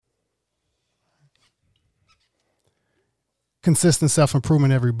Consistent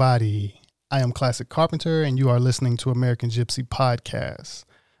self-improvement, everybody. I am Classic Carpenter, and you are listening to American Gypsy Podcast.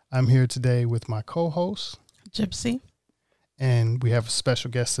 I'm here today with my co-host, Gypsy. And we have a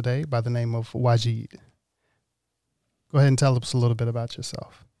special guest today by the name of Wajid. Go ahead and tell us a little bit about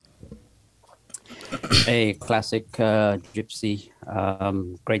yourself. Hey, Classic Gypsy.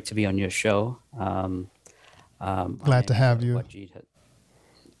 Great to be on your show. Glad to have you. Wajid.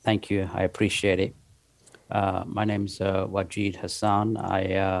 Thank you. I appreciate it. My name's Wajid Hassan.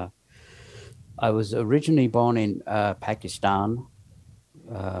 I was originally born in Pakistan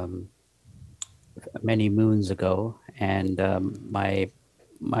many moons ago, and my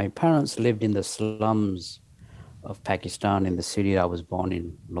parents lived in the slums of Pakistan in the city I was born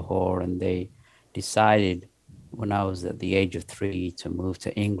in, Lahore, and they decided when I was at the age of 3 to move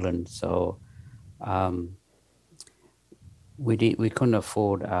to England. So we couldn't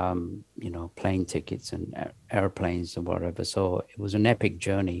afford plane tickets and airplanes and whatever. So it was an epic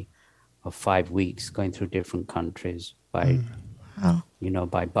journey of 5 weeks going through different countries by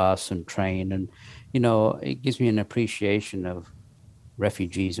by bus and train. And it gives me an appreciation of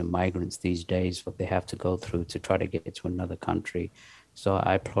refugees and migrants these days, what they have to go through to try to get to another country. So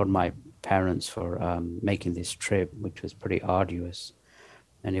I applaud my parents for making this trip, which was pretty arduous.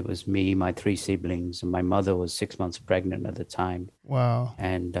 And it was me, my 3 siblings, and my mother was 6 months pregnant at the time. Wow.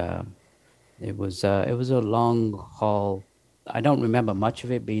 And it was a long haul. I don't remember much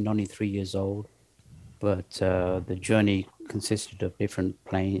of it, being only 3 years old, but the journey consisted of different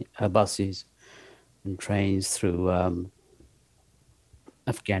buses and trains through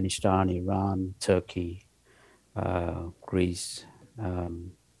Afghanistan, Iran, Turkey, Greece,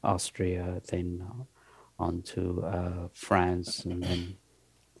 Austria, then on to France, and then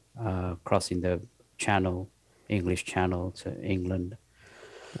crossing the English Channel to England.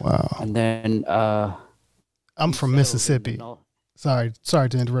 Wow. And then I'm from Mississippi. Sorry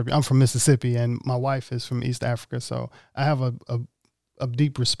to interrupt you. I'm from Mississippi, and my wife is from East Africa, so I have a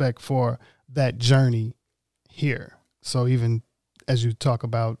deep respect for that journey here. So even as you talk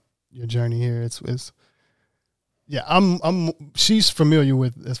about your journey here, it's she's familiar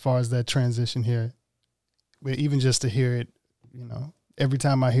with as far as that transition here. But even just to hear it, every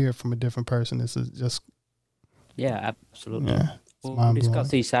time I hear it from a different person, this is just absolutely. Yeah, we'll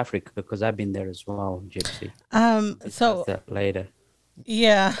discuss East Africa because I've been there as well, Gypsy. So that later.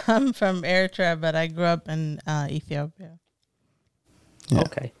 Yeah, I'm from Eritrea, but I grew up in Ethiopia. Yeah.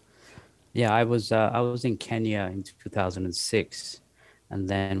 Okay. Yeah, I was in Kenya in 2006, and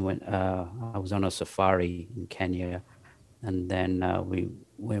then when I was on a safari in Kenya, and then we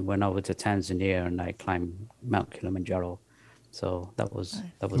went over to Tanzania, and I climbed Mount Kilimanjaro. So that was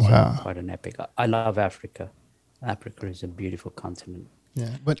Wow. Quite an epic. I love Africa. Africa is a beautiful continent.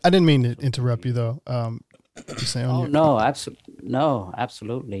 Yeah, but I didn't mean to interrupt you though. You say no,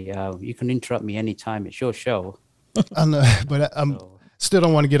 absolutely. You can interrupt me anytime. It's your show. I know, but I'm still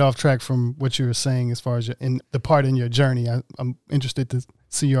don't want to get off track from what you were saying as far as the part in your journey. I'm interested to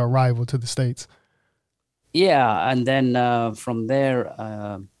see your arrival to the States. Yeah, and then from there,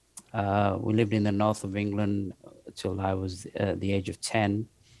 we lived in the north of England till I was the age of 10,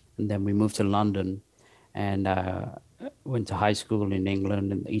 and then we moved to London, and went to high school in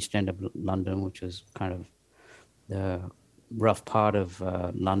England in the East End of London, which was kind of the rough part of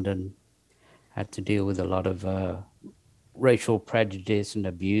London. Had to deal with a lot of racial prejudice and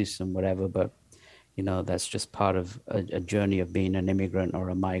abuse and whatever, but that's just part of a journey of being an immigrant or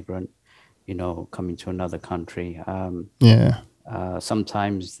a migrant, coming to another country.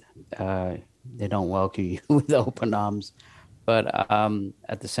 Sometimes they don't welcome you with open arms, but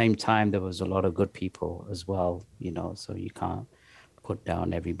at the same time, there was a lot of good people as well, so you can't put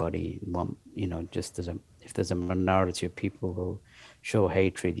down everybody. Just if there's a minority of people who show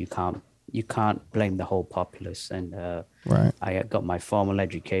hatred, you can't blame the whole populace. And right. I got my formal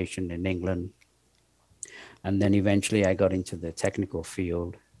education in England, and then eventually I got into the technical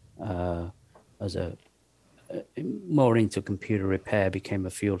field as more into computer repair. Became a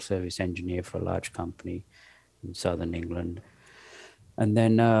field service engineer for a large company in southern England, and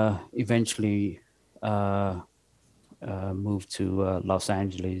then eventually moved to Los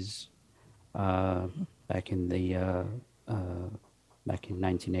Angeles back in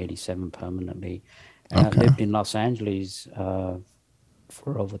 1987 permanently. And I lived in Los Angeles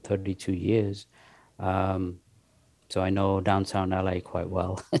for over 32 years. So I know downtown LA quite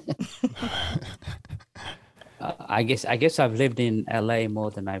well. I guess I've lived in LA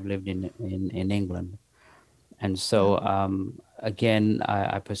more than I've lived in England. And so again,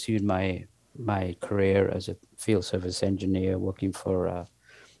 I pursued my career as a field service engineer working for a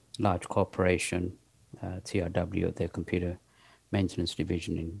large corporation, TRW, their computer maintenance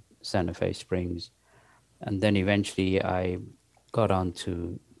division in Santa Fe Springs. And then eventually I got on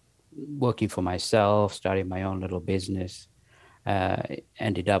to working for myself, started my own little business,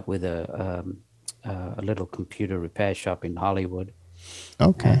 ended up with a little computer repair shop in Hollywood.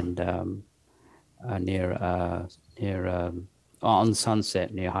 Okay. And near on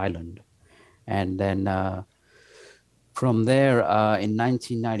Sunset near Highland. And then from there, in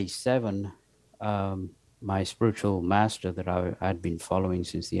 1997, my spiritual master that I'd been following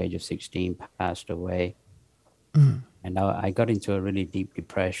since the age of 16 passed away. And I got into a really deep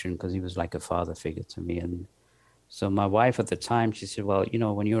depression because he was like a father figure to me. And so my wife at the time, she said, well,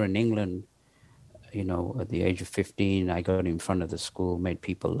 when you're in England, at the age of 15, I got in front of the school, made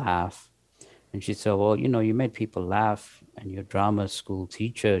people laugh. And she said, well, you made people laugh and you're a drama school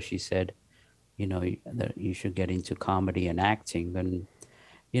teacher. She said, that you should get into comedy and acting. And,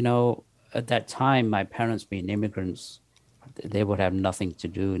 at that time, my parents being immigrants, they would have nothing to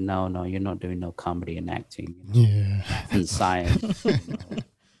do. No, you're not doing no comedy and acting. Yeah. And science.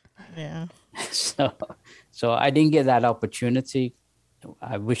 Yeah. So I didn't get that opportunity.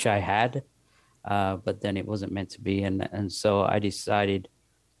 I wish I had, but then it wasn't meant to be. And so I decided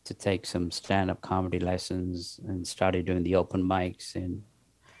to take some stand-up comedy lessons and started doing the open mics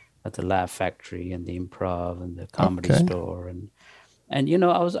at the Laugh Factory and the Improv and the Comedy Store. And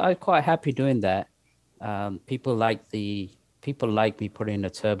I was quite happy doing that. People like me putting a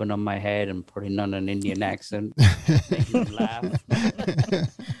turban on my head and putting on an Indian accent, making them laugh.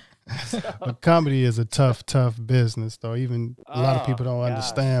 But comedy is a tough business, though. Even a lot of people don't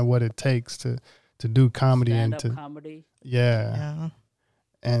understand what it takes to do comedy Stand-up and to comedy. Yeah.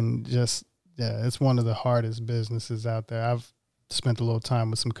 And just it's one of the hardest businesses out there. I've spent a little time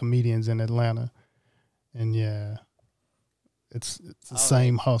with some comedians in Atlanta, and it's the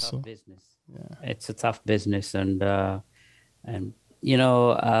same hustle. Business. Yeah, it's a tough business, and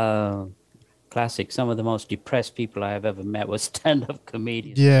classic. Some of the most depressed people I have ever met were stand-up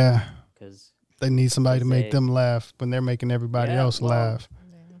comedians. Yeah, because they need somebody to make them laugh when they're making everybody else laugh.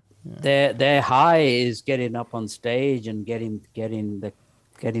 Yeah. Their high is getting up on stage and getting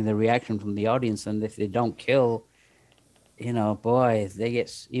the reaction from the audience, and if they don't kill, boy, they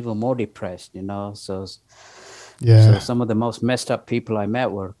get even more depressed. So some of the most messed up people I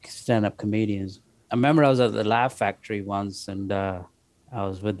met were stand-up comedians. I remember I was at the Laugh Factory once, and I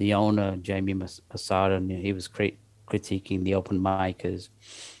was with the owner, Jamie Masada, and he was critiquing the open micers.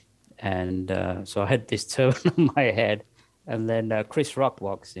 And so I had this turban on my head, and then Chris Rock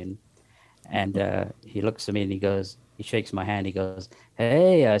walks in, and he looks at me and he shakes my hand. He goes,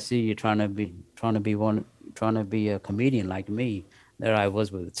 "Hey, I see you trying to be a comedian like me." There I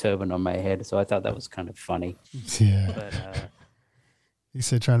was with a turban on my head, so I thought that was kind of funny. Yeah. But, he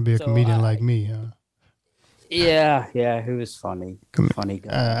said, "Trying to be a comedian like me, huh?" Yeah, he was funny, funny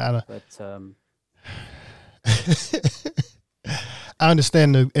guy. But I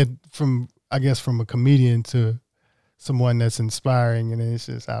understand it from a comedian to someone that's inspiring, and it's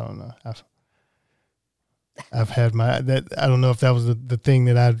just I don't know. I've had I don't know if that was the thing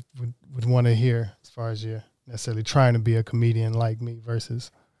that I would want to hear as far as you're necessarily trying to be a comedian like me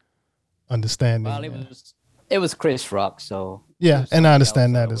versus understanding. Well, it was Chris Rock, so yeah, and I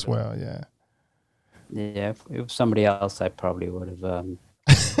understand that as well. Yeah. Yeah, if it was somebody else, I probably would have.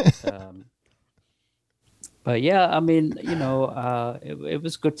 But yeah, I mean, it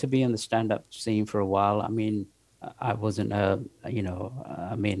was good to be in the stand-up scene for a while. I mean, I wasn't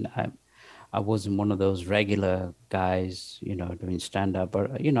I wasn't one of those regular guys, doing stand-up.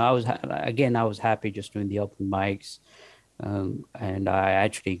 But I was happy just doing the open mics, and I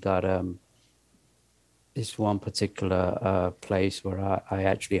actually got this one particular place where I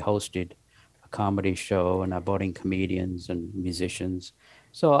actually hosted a comedy show, and I brought in comedians and musicians.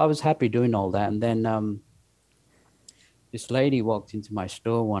 So I was happy doing all that. And then this lady walked into my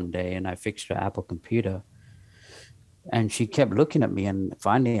store one day, and I fixed her Apple computer. And she kept looking at me, and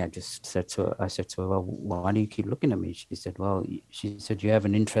finally I said to her, well, why do you keep looking at me? She said, you have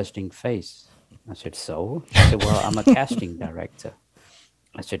an interesting face. I said, so? She said, well, I'm a casting director.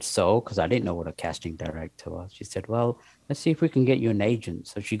 I said, so? Because I didn't know what a casting director was. She said, well, let's see if we can get you an agent.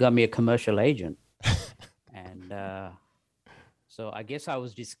 So she got me a commercial agent. And so I guess I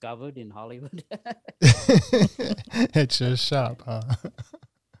was discovered in Hollywood. At your shop, huh?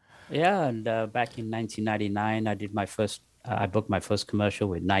 Yeah, and back in 1999, I booked my first commercial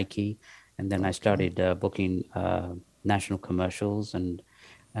with Nike, and then I started booking national commercials, and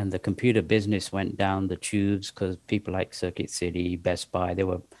the computer business went down the tubes because people like Circuit City, Best Buy, they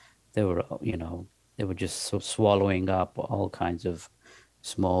were just swallowing up all kinds of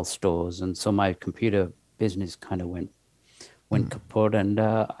small stores, and so my computer business kind of went kaput, and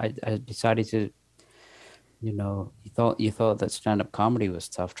I decided to, you thought that stand-up comedy was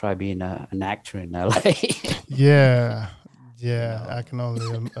tough. Try being an actor in LA. Yeah, you yeah. know. I can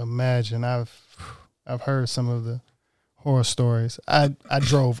only imagine. I've heard some of the horror stories. I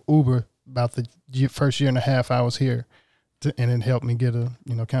drove Uber about the first year and a half I was here, and it helped me get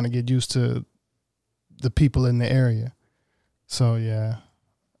kind of get used to the people in the area. So yeah,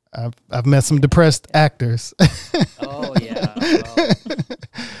 I've met some depressed actors. Oh yeah. Well,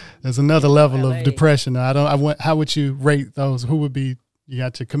 There's another level LA. of depression. How would you rate those? Who would be? You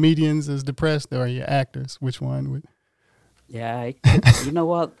got your comedians as depressed, or your actors? Which one would? Yeah, you know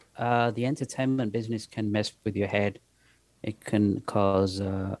what? The entertainment business can mess with your head. It can cause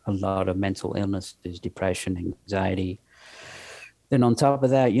a lot of mental illnesses, depression, anxiety. Then on top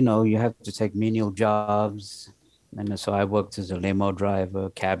of that, you have to take menial jobs. And so I worked as a limo driver,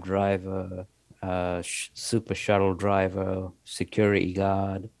 cab driver, super shuttle driver, security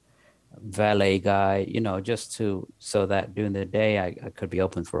guard, valet guy, just so that during the day I could be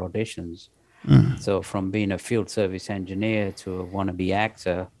open for auditions. So from being a field service engineer to a wannabe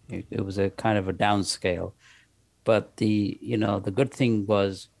actor, it was a kind of a downscale. But the good thing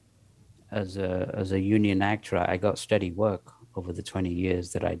was, as a union actor, I got steady work over the 20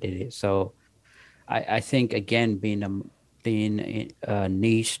 years that I did it. So I think again being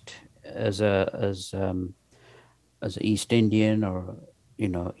niched as a East Indian, or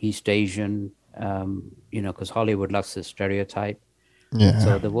East Asian, because Hollywood loves the stereotype. Yeah.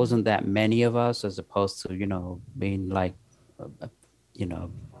 So there wasn't that many of us, as opposed to being like you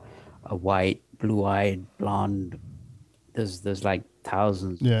know a white, blue-eyed, blonde. There's like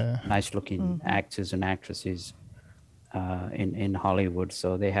thousands Yeah. nice-looking actors and actresses in Hollywood,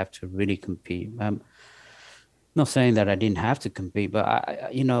 so they have to really compete. Not saying that I didn't have to compete, but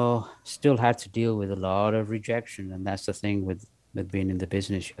I still had to deal with a lot of rejection, and that's the thing with being in the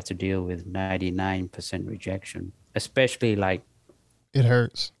business. You have to deal with 99% rejection, especially like It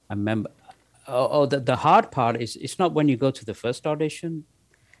hurts. I remember. The hard part is it's not when you go to the first audition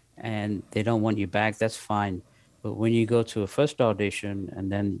and they don't want you back. That's fine, but when you go to a first audition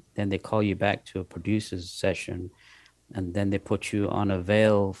and then they call you back to a producer's session, and then they put you on a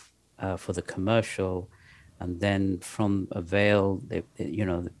veil for the commercial, and then from a veil,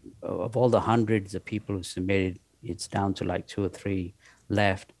 of all the hundreds of people who submitted, it's down to like 2 or 3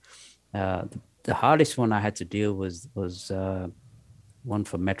 left. The hardest one I had to deal was one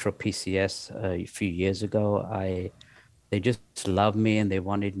for Metro PCS a few years ago. They just loved me and they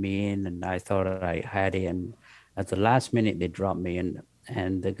wanted me in, and I thought I had it. And at the last minute, they dropped me.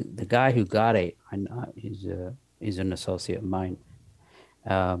 And the guy who got it, is an associate of mine.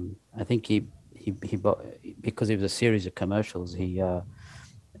 I think he bought, because it was a series of commercials.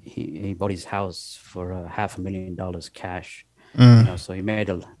 He bought his house for $500,000 cash. So he made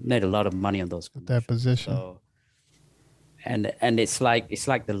a lot of money on those commercials. That position. So, and it's like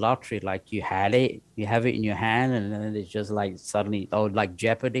the lottery. Like you have it in your hand, and then it's just like suddenly, like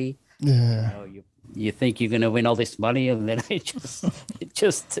Jeopardy. Yeah. You think you're gonna win all this money, and then it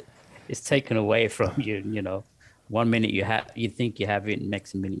just it's taken away from you. 1 minute you think you have it, and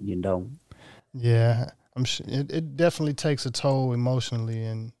next minute you don't. Yeah, I'm sure it definitely takes a toll emotionally,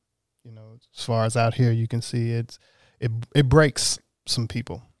 and as far as out here, you can see it breaks some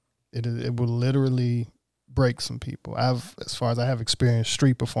people. It will literally break some people. As far as I have experienced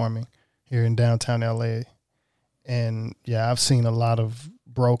street performing here in downtown LA, and yeah, I've seen a lot of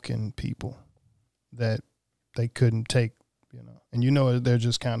broken people that they couldn't take, and they're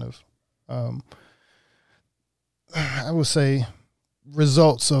just kind of, I would say,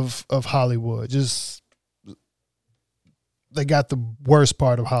 results of Hollywood. Just they got the worst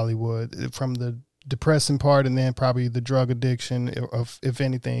part of Hollywood, from the depressing part, and then probably the drug addiction, if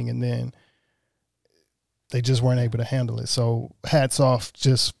anything, and then they just weren't able to handle it. So hats off,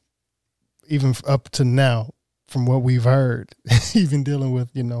 just even up to now, from what we've heard, even dealing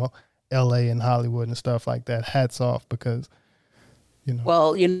with LA and Hollywood and stuff like that. Hats off, because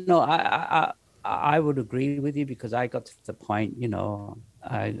Well, I would agree with you, because I got to the point,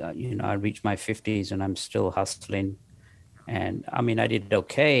 I reached my 50s and I'm still hustling. And I mean, I did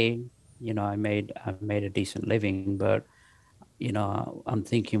okay. I made a decent living, but I'm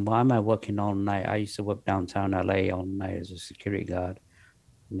thinking, why am I working all night? I used to work downtown LA all night as a security guard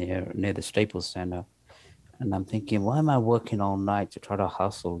near the Staples Center. And I'm thinking, why am I working all night to try to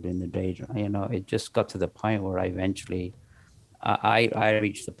hustle during the day? It just got to the point where I eventually, I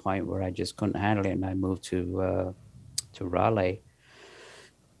reached the point where I just couldn't handle it, and I moved to Raleigh.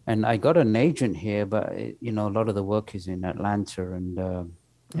 And I got an agent here, but a lot of the work is in Atlanta and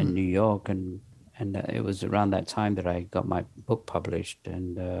New York, and it was around that time that I got my book published,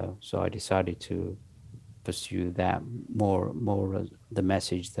 and so I decided to pursue that more the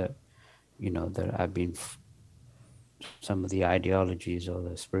message that that I've been some of the ideologies or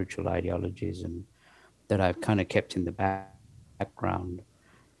the spiritual ideologies and that I've kind of kept in the background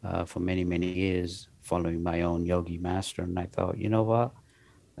for many years, following my own yogi master. And I thought, you know what,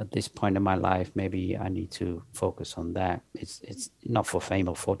 at this point in my life, maybe I need to focus on that. It's not for fame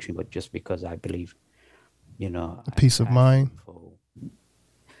or fortune, but just because I believe, a peace of mind.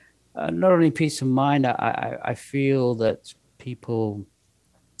 Not only peace of mind, I feel that people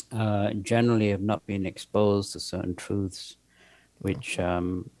generally have not been exposed to certain truths, which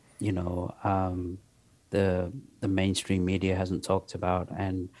the mainstream media hasn't talked about,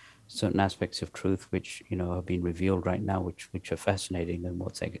 and certain aspects of truth which have been revealed right now, which are fascinating, and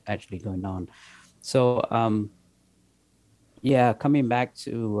what's actually going on. So coming back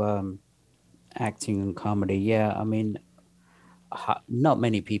to acting and comedy, I mean, not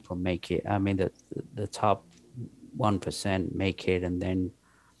many people make it. I mean, the top 1% make it, and then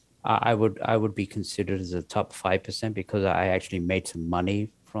I would be considered as a top 5% because I actually made some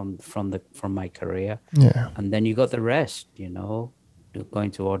money from my career. Yeah. And then you got the rest,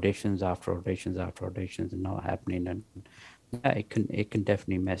 going to auditions after auditions after auditions and not happening. And it can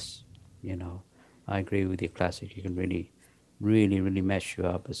definitely mess, I agree with you, Classic. It can really, really, really mess you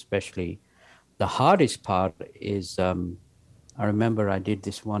up, especially the hardest part is, I remember I did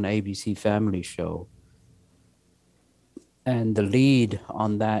this one ABC Family show, and the lead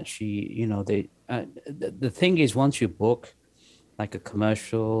on that, the thing is, once you book like a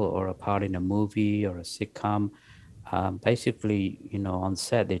commercial or a part in a movie or a sitcom, basically, on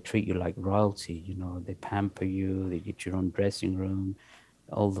set, they treat you like royalty. They pamper you, they get your own dressing room,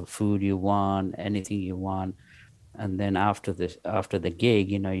 all the food you want, anything you want. And then after the gig,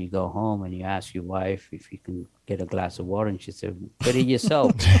 you go home and you ask your wife if you can get a glass of water, and she said, "Get it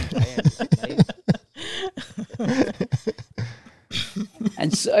yourself."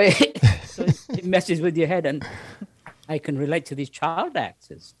 And so it messes with your head. And I can relate to these child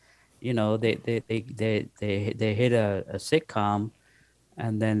actors. They hit a sitcom,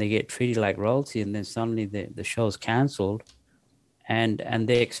 and then they get treated like royalty, and then suddenly the show's canceled, and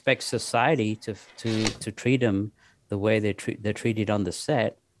they expect society to treat them the way they're treated on the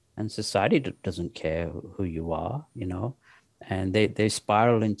set, and society doesn't care who you are, and they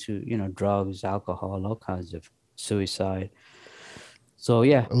spiral into drugs, alcohol, all kinds of suicide. So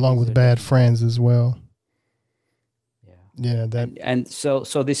along with bad friends as well. Yeah, and so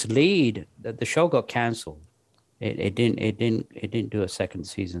this lead, the show got canceled. It didn't do a second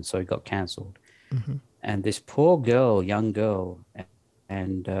season, so it got canceled. Mm-hmm. And this poor young girl,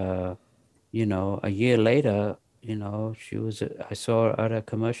 and a year later, I saw her at a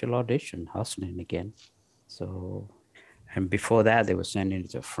commercial audition, hustling again. So, and before that, they were sending it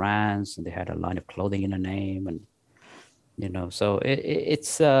to France, and they had a line of clothing in her name, and so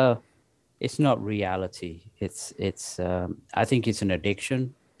it's not reality. It's I think it's an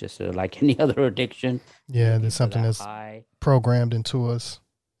addiction, just like any other addiction. Yeah, there's something that's programmed into us,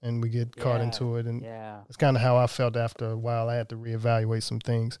 and we get caught into it. And it's kind of how I felt after a while. I had to reevaluate some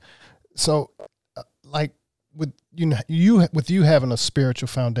things. So, like with you having a spiritual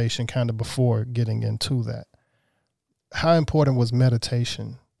foundation, kind of before getting into that, how important was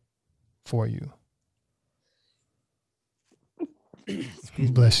meditation for you?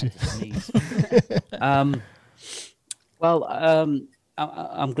 Bless you. I'm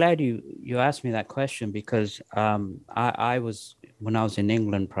glad you asked me that question, because I was, when I was in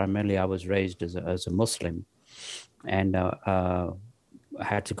England, primarily I was raised as a Muslim, and I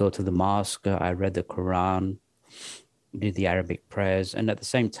had to go to the mosque. I read the Quran, did the Arabic prayers, and at the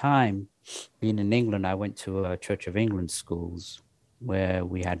same time, being in England, I went to Church of England schools where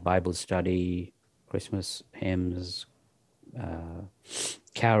we had Bible study, Christmas hymns,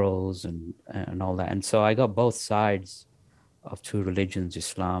 carols, and all that. And so I got both sides of two religions,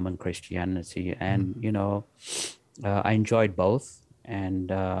 Islam and Christianity, and I enjoyed both,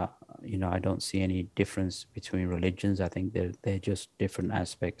 and I don't see any difference between religions. I think they're just different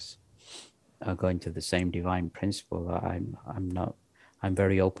aspects going to the same divine principle. I'm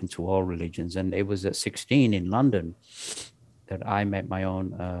very open to all religions. And it was at 16 in London that I met my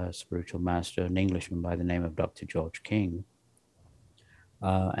own spiritual master, an Englishman by the name of Dr. George King.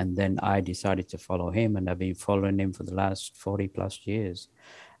 And then I decided to follow him, and I've been following him for the last 40 plus years.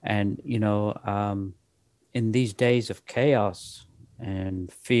 And, in these days of chaos and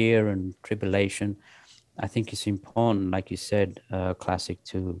fear and tribulation, I think it's important, like you said, Classic,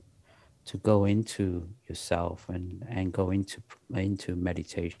 to go into yourself and go into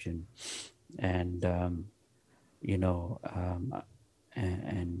meditation, and you know,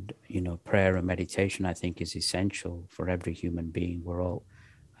 and you know, prayer and meditation, I think, is essential for every human being. We're all,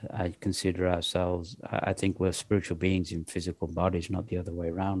 I consider ourselves, I think we're spiritual beings in physical bodies, not the other way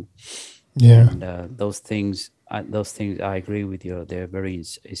around. Yeah. And those things, I agree with you. They're very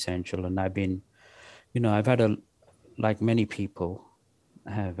essential. And I've been, you know, I've had like many people,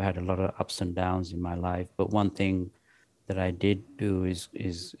 have had a lot of ups and downs in my life. But one thing that I did do is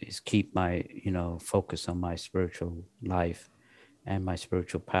keep my, you know, focus on my spiritual life and my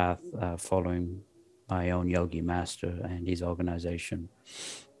spiritual path, following my own yogi master and his organization,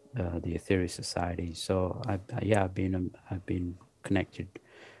 the Aetherius Society. So I've been connected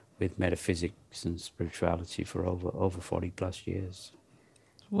with metaphysics and spirituality for over 40 plus years.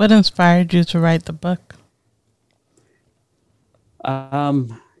 What inspired you to write the book?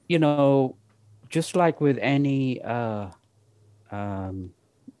 You know, just like with any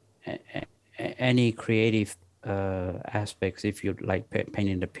any creative aspects, if you like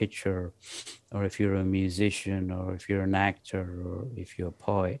painting a picture, or if you're a musician, or if you're an actor, or if you're a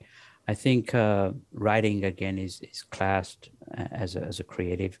poet, I think writing again is classed as a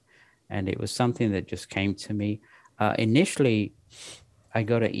creative, and it was something that just came to me. Initially, I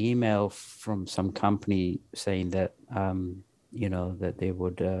got an email from some company saying that you know, that they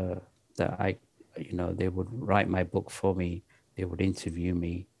would they would write my book for me. They would interview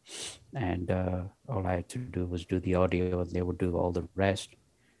me, and all I had to do was do the audio, and they would do all the rest.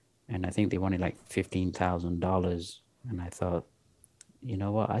 And I think they wanted like $15,000. And I thought, you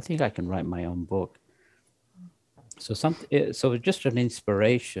know what? I think I can write my own book. So so it's just an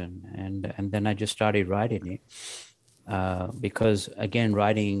inspiration, and then I just started writing it, because again,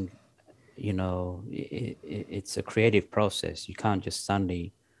 writing, you know, it's a creative process. You can't just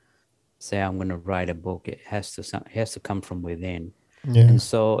suddenly say, I'm going to write a book. It has to come from within. Yeah. And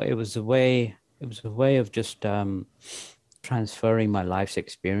so it was a way of just transferring my life's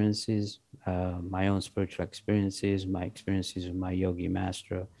experiences, my own spiritual experiences, my experiences with my yogi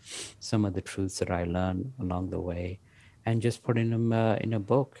master, some of the truths that I learned along the way, and just putting them in a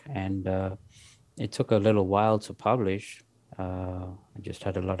book. And it took a little while to publish. I just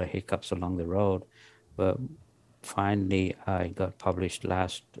had a lot of hiccups along the road, but finally I got published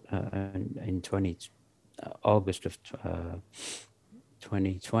last in August of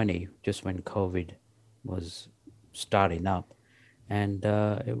 2020, just when COVID was starting up. And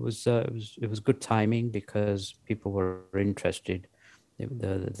it was good timing, because people were interested.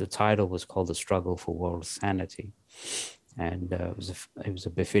 The title was called "The Struggle for World Sanity," and it was a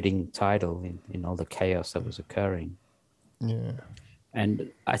befitting title in all the chaos that was occurring. Yeah.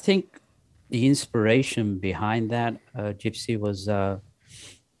 And I think the inspiration behind that, Gypsy, was that,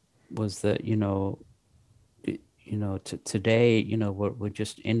 today, we're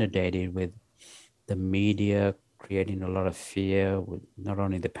just inundated with the media creating a lot of fear with not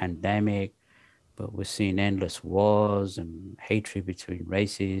only the pandemic, but we're seeing endless wars and hatred between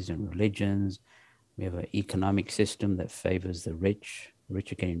races and religions. We have an economic system that favors the rich. The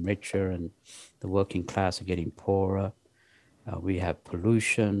rich are getting richer, and the working class are getting poorer. We have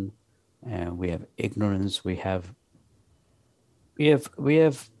pollution, and we have ignorance. We've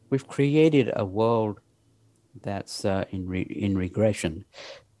created a world that's in regression.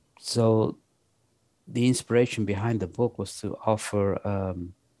 So the inspiration behind the book was to offer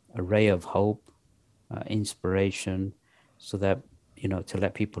a ray of hope, inspiration, so that, to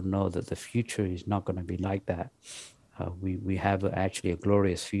let people know that the future is not going to be like that. We have actually a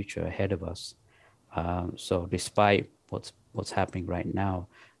glorious future ahead of us. So despite what's happening right now,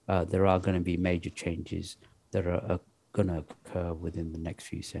 there are going to be major changes that are going to occur within the next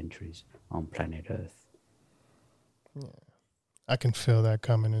few centuries on planet Earth. Yeah. I can feel that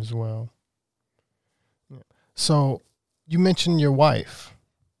coming as well. Yeah. So you mentioned your wife.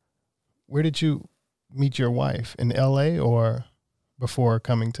 Where did you meet your wife? In LA or before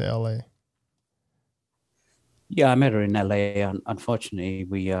coming to LA? Yeah, I met her in LA. Unfortunately,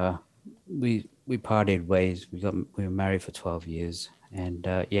 we parted ways. We were married for 12 years, and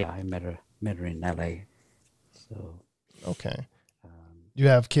I met her in LA. So okay. You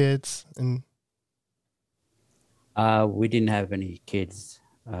have kids? And we didn't have any kids,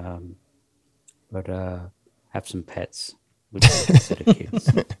 but have some pets, which I consider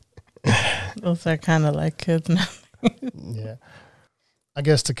kids. Those are kind of like kids now. Yeah. I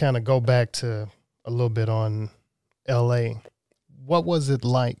guess to kind of go back to a little bit on LA, what was it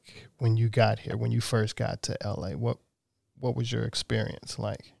like when you got here, when you first got to LA? What was your experience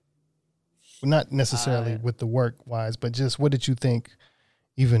like? Well, not necessarily with the work wise, but just what did you think,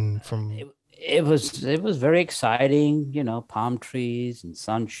 even from... it was very exciting, palm trees and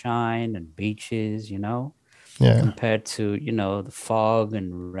sunshine and beaches, Yeah. compared to, the fog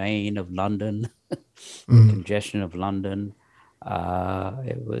and rain of London, the Mm. congestion of London.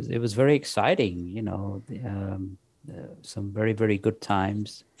 It was very exciting, some very, very good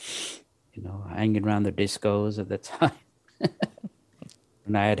times, hanging around the discos at the time.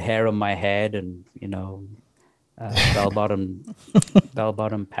 And I had hair on my head and, bell bottom bell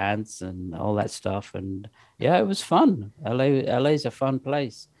bottom pants and all that stuff. And yeah, it was fun. LA is a fun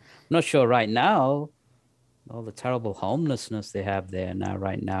place. I'm not sure right now, all the terrible homelessness they have there now,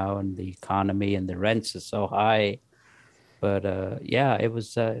 right now, and the economy and the rents are so high. But yeah, it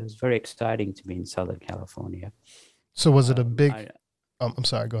was very exciting to be in Southern California. So was it a big? I I'm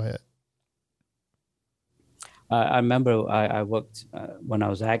sorry. Go ahead. I remember I worked when I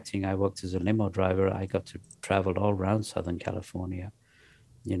was acting. I worked as a limo driver. I got to travel all around Southern California.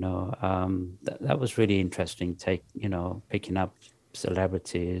 That was really interesting. Picking up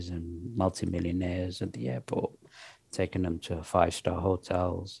celebrities and multimillionaires at the airport, taking them to five-star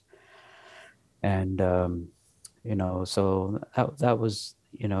hotels, and so that was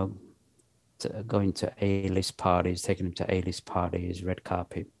going to A-list parties, taking them to A-list parties, red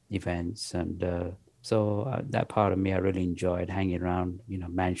carpet events, and so that part of me I really enjoyed, hanging around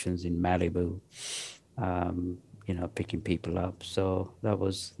mansions in Malibu, picking people up. So that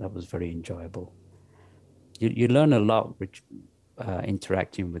was very enjoyable. You learn a lot,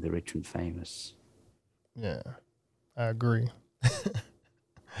 interacting with the rich and famous. Yeah, I agree.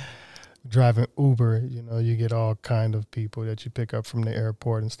 Driving Uber, you get all kind of people that you pick up from the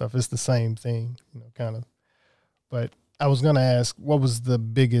airport and stuff. It's the same thing, kind of. But I was gonna ask, what was the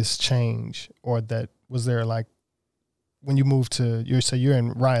biggest change, or that was there like when you moved to you're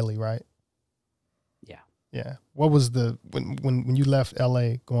in Raleigh, right? Yeah. Yeah. What was the when you left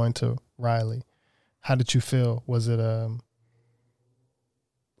LA going to Raleigh? How did you feel? Was it a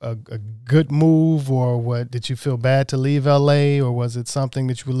good move, or what? Did you feel bad to leave LA, or was it something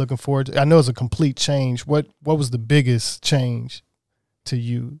that you were looking forward to? I know it's a complete change. What was the biggest change to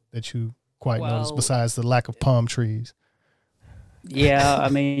you that you quite noticed besides the lack of palm trees? Yeah, I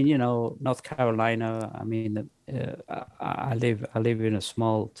mean, North Carolina. I mean, I live in a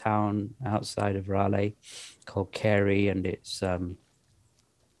small town outside of Raleigh called Cary, and it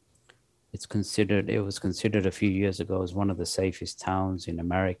was considered a few years ago as one of the safest towns in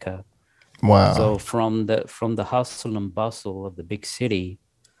America. Wow. So from the hustle and bustle of the big city,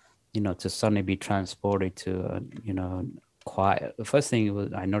 to suddenly be transported to quiet. The first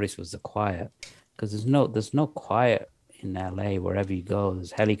thing I noticed was the quiet, because there's no quiet in LA. Wherever you go,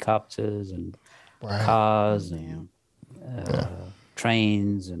 there's helicopters and cars and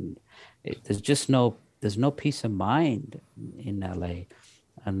trains, and there's no peace of mind in LA,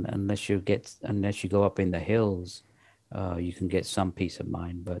 and unless you go up in the hills, you can get some peace of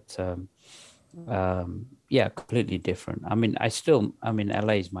mind. But yeah, completely different. I mean,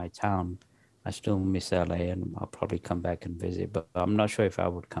 LA is my town. I still miss LA, and I'll probably come back and visit, but I'm not sure if I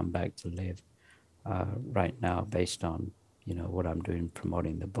would come back to live right now, based on what I'm doing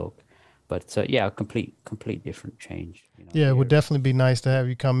promoting the book. But yeah, complete different change. Yeah, it would here. definitely be nice to have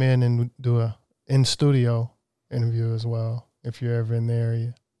you come in and do a in studio interview as well if you're ever in the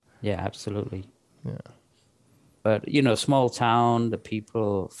area. Yeah, absolutely. Yeah. But small town, the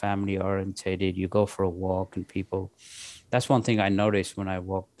people family orientated. You go for a walk, and people. That's one thing I noticed when I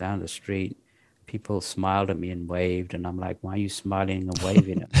walked down the street. People smiled at me and waved, and I'm like, "Why are you smiling and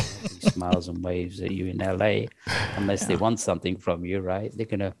waving at me?" Nobody smiles and waves at you in LA, unless they want something from you, right? They're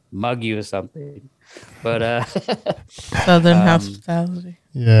gonna mug you or something. But Southern hospitality.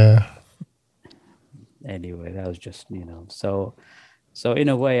 Yeah. anyway, that was just So in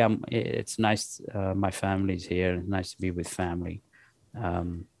a way, it's nice. My family's here. It's nice to be with family.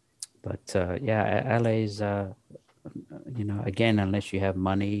 But yeah, LA is, again, unless you have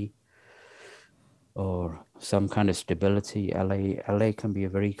money or some kind of stability, LA can be a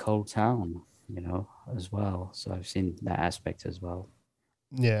very cold town, as well. So I've seen that aspect as well.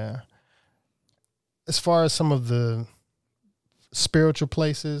 Yeah. As far as some of the spiritual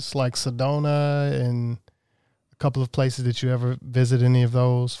places like Sedona and a couple of places, that you ever visit any of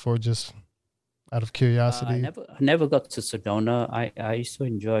those for just out of curiosity? I never got to Sedona. I used to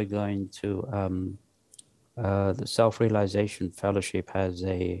enjoy going to the Self-Realization Fellowship has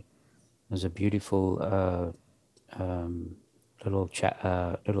a beautiful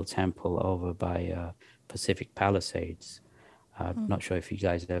little temple over by Pacific Palisades. Not sure if you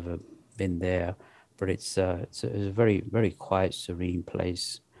guys have ever been there, but it's a very, very quiet, serene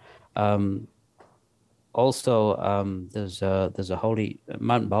place. also, there's a holy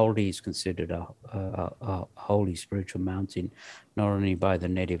Mount Baldy is considered a holy spiritual mountain, not only by the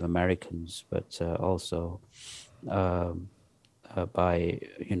Native Americans but also um, by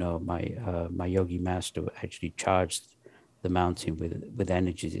my yogi master actually charged the mountain with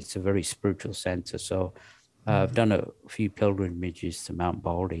energies. It's a very spiritual center. So I've done a few pilgrimages to Mount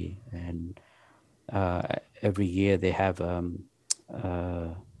Baldy, and every year they have uh,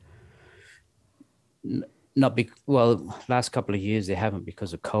 not be well. Last couple of years they haven't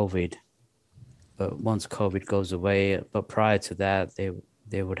because of COVID. But once COVID goes away, but prior to that,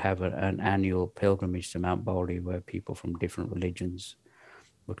 they would have an annual pilgrimage to Mount Baldy where people from different religions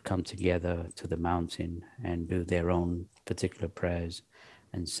would come together to the mountain and do their own particular prayers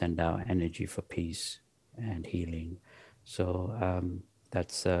and send out energy for peace and healing. So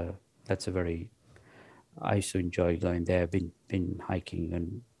that's a very I used to enjoy going there. I've been hiking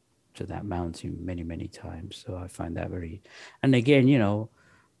and to that mountain many times. So I find that very, and again,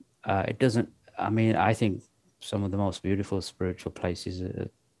 it doesn't. I mean, I think some of the most beautiful spiritual places are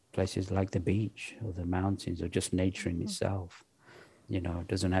places like the beach or the mountains or just nature in itself. It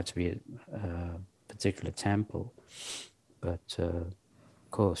doesn't have to be a particular temple, but of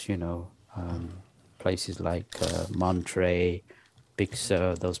course, places like Monterey, Big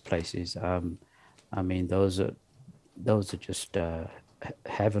Sur, those places. I mean, those are just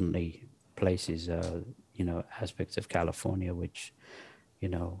heavenly places. Aspects of California which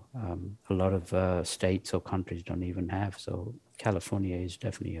a lot of states or countries don't even have. So California is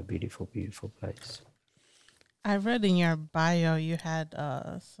definitely a beautiful place. I read in your bio you had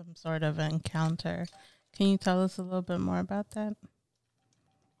some sort of encounter. Can you tell us a little bit more about that?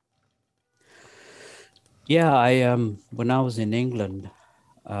 Yeah, I when I was in England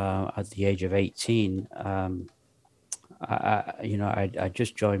at the age of 18, I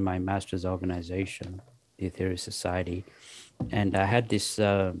just joined my master's organization, the Ethereal Society, and I had this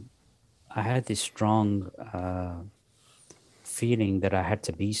strong feeling that I had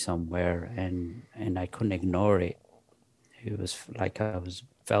to be somewhere, and I couldn't ignore it. It was like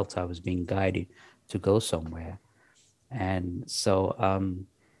felt I was being guided to go somewhere, and so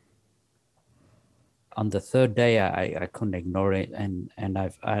on the third day I couldn't ignore it, and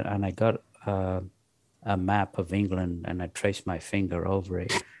I got a map of England, and I traced my finger over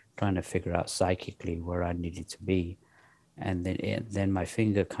it, trying to figure out psychically where I needed to be, and then my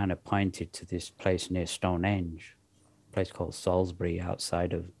finger kind of pointed to this place near Stonehenge, a place called Salisbury.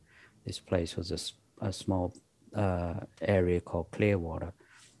 Outside of this place was a small area called Clearwater,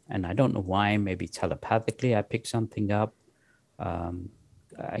 and I don't know why. Maybe telepathically I picked something up.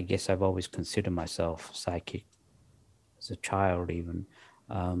 I guess I've always considered myself psychic as a child, even.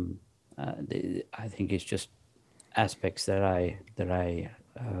 I think it's just aspects that I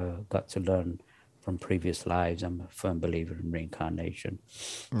got to learn from previous lives. I'm a firm believer in reincarnation.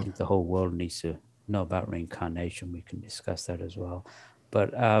 I think the whole world needs to know about reincarnation. We can discuss that as well.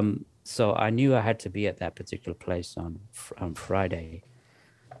 But so I knew I had to be at that particular place on Friday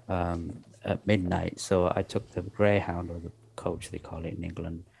at midnight. So I took the Greyhound, or the coach they call it in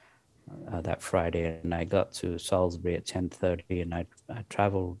England, that Friday, and I got to Salisbury at 10:30, and I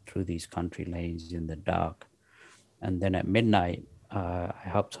traveled through these country lanes in the dark, and then at midnight I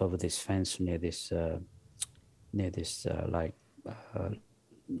hopped over this fence near this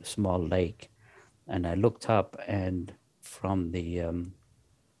small lake, and I looked up, and from the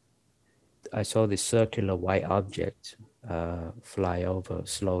I saw this circular white object fly over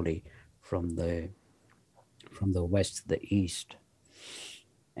slowly from the west to the east,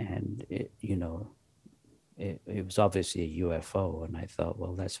 and it was obviously a UFO, and I thought,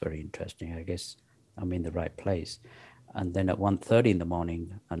 well, that's very interesting. I guess I'm in the right place. And then at 1:30 in the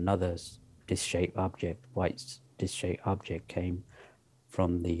morning, another disc-shaped object, white disc-shaped object, came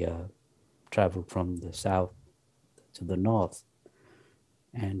from the traveled from the south to the north,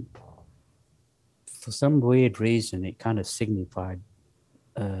 and for some weird reason, it kind of signified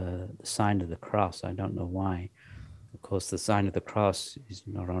the sign of the cross. I don't know why. Of course, the sign of the cross is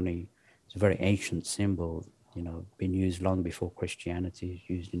not only, it's a very ancient symbol, been used long before Christianity,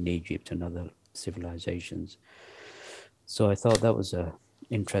 used in Egypt and other civilizations. So I thought that was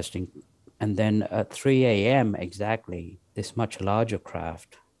interesting. And then at 3 a.m. exactly, this much larger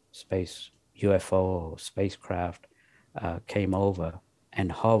craft, space UFO or spacecraft, came over and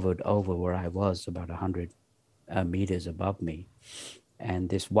hovered over where I was, about 100 meters above me. And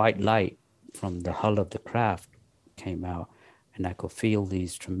this white light from the hull of the craft came out, and I could feel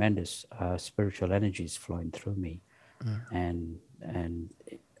these tremendous spiritual energies flowing through me. And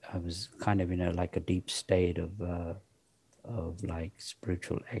I was kind of in a deep state of like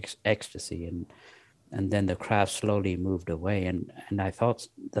spiritual ecstasy, and and then the craft slowly moved away. And I thought,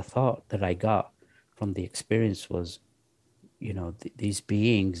 the thought that I got from the experience was, these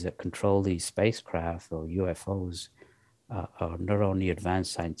beings that control these spacecraft or UFOs are not only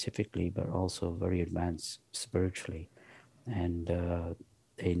advanced scientifically, but also very advanced spiritually. And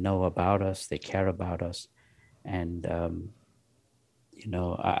they know about us, they care about us. And,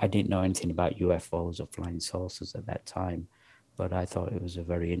 I didn't know anything about UFOs or flying saucers at that time, but I thought it was a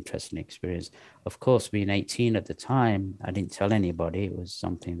very interesting experience. Of course, being 18 at the time, I didn't tell anybody. It was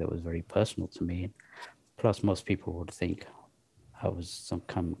something that was very personal to me. Plus, most people would think I was some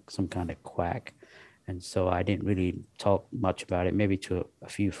kind of quack. And so I didn't really talk much about it, maybe to a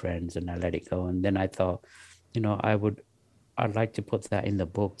few friends, and I let it go. And then I thought, I'd like to put that in the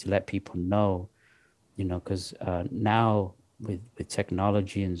book to let people know, because now with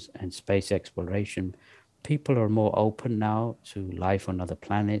technology and space exploration, people are more open now to life on other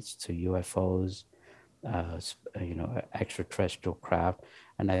planets, to UFOs, extraterrestrial craft.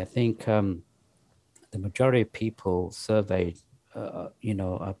 And I think the majority of people surveyed,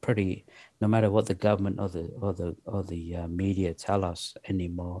 are pretty, no matter what the government or the media tell us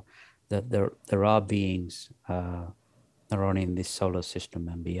anymore, that there are beings not only in this solar system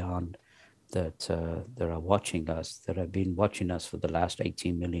and beyond that are watching us, that have been watching us for the last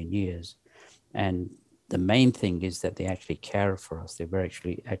 18 million years. And the main thing is that they actually care for us. They're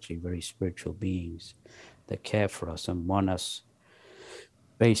actually very spiritual beings that care for us and want us,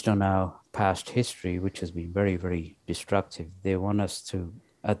 based on our past history, which has been very, very destructive. They want us to,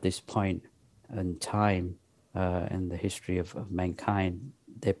 at this point in time in the history of mankind,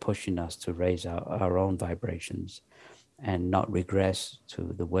 they're pushing us to raise our own vibrations and not regress to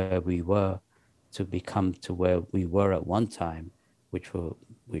where we were, to become to where we were at one time, which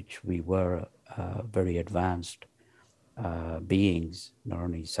we were very advanced beings, not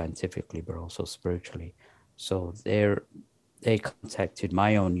only scientifically but also spiritually. So they contacted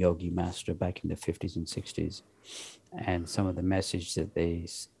my own yogi master back in the 50s and 60s, and some of the messages that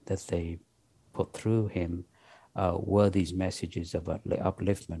they put through him were these messages of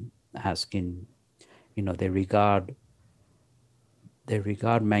upliftment, asking, they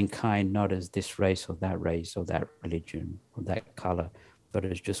regard mankind not as this race or that religion or that color, but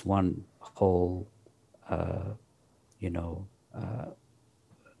as just one whole,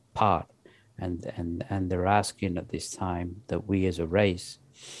 part. And they're asking at this time that we as a race,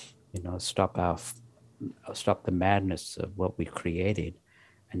 stop the madness of what we created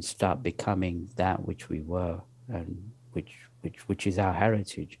and start becoming that which we were, and which is our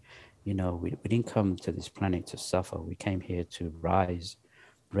heritage. We didn't come to this planet to suffer. We came here to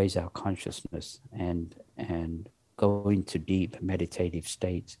raise our consciousness and go into deep meditative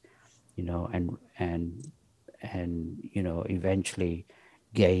states, and eventually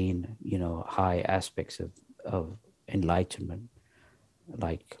gain, high aspects of enlightenment,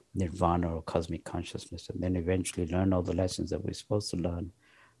 like nirvana or cosmic consciousness, and then eventually learn all the lessons that we're supposed to learn,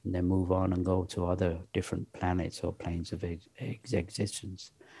 and then move on and go to other different planets or planes of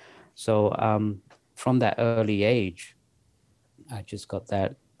existence. So from that early age, I just got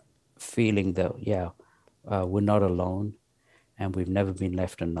that feeling that, we're not alone, and we've never been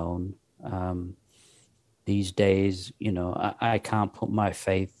left alone. These days, I can't put my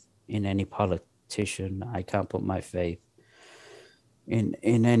faith in any politician. I can't put my faith in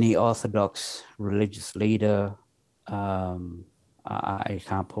any orthodox religious leader. I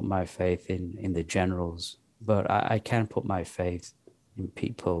can't put my faith in the generals, but I can put my faith in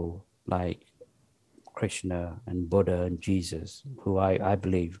people like Krishna and Buddha and Jesus, who I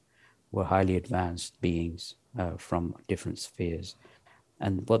believe were highly advanced beings from different spheres.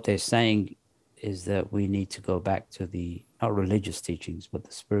 And what they're saying is that we need to go back to the, not religious teachings, but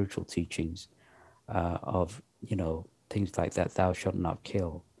the spiritual teachings of, things like that, thou shalt not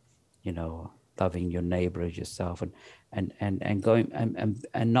kill, loving your neighbor as yourself, and going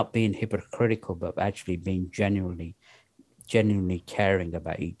and not being hypocritical, but actually being genuinely caring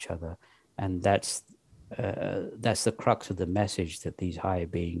about each other. And that's the crux of the message that these higher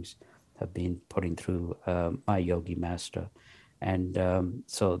beings have been putting through my yogi master. And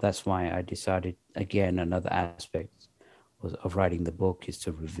so that's why I decided, again, another aspect of writing the book is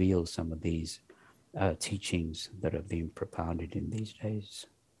to reveal some of these teachings that are being propounded in these days.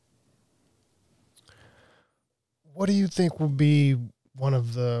 What do you think will be one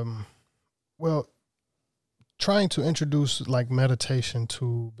of the, trying to introduce like meditation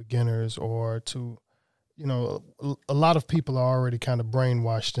to beginners, or to, a lot of people are already kind of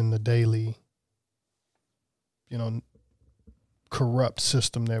brainwashed in the daily, corrupt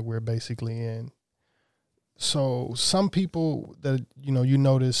system that we're basically in. So some people that, you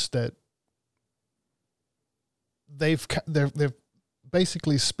notice that they're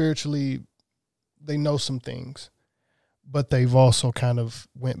basically spiritually, they know some things, but they've also kind of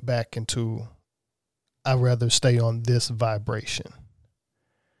went back into, I'd rather stay on this vibration.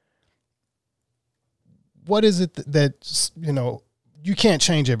 What is it that, you know, you can't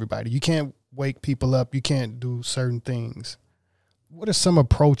change everybody. You can't wake people up. You can't do certain things. What are some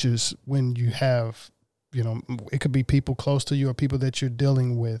approaches when you have, you know, it could be people close to you or people that you're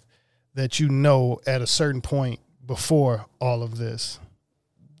dealing with that, you know, at a certain point before all of this,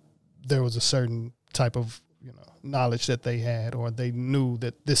 there was a certain type of, you know, knowledge that they had, or they knew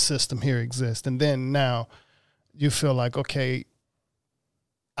that this system here exists. And then now you feel like, okay,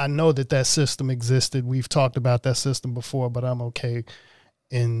 I know that that system existed. We've talked about that system before, but I'm okay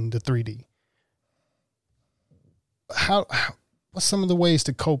in the 3D. How what's some of the ways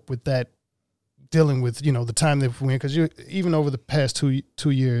to cope with that, dealing with, you know, the time that we're in? Because even over the past two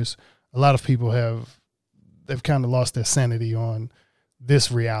years, a lot of people they've kind of lost their sanity on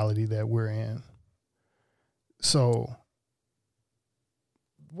this reality that we're in. So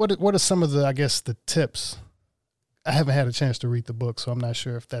what are some of the, I guess, the tips? I haven't had a chance to read the book, so I'm not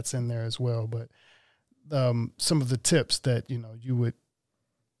sure if that's in there as well, but some of the tips that, you know, you would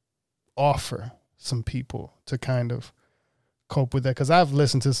offer some people to kind of cope with that. Because I've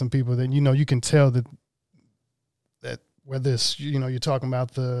listened to some people that, you know, you can tell that whether it's, you know, you're talking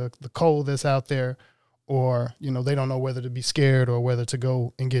about the cold that's out there, or, you know, they don't know whether to be scared or whether to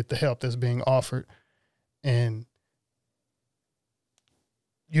go and get the help that's being offered. And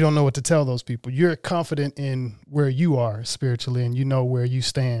you don't know what to tell those people. You're confident in where you are spiritually, and you know where you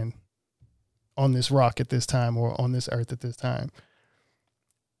stand on this rock at this time, or on this earth at this time.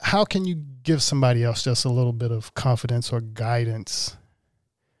 How can you give somebody else just a little bit of confidence or guidance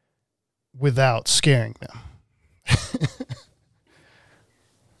without scaring them?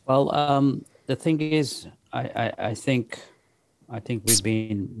 Well, the thing is, I think we've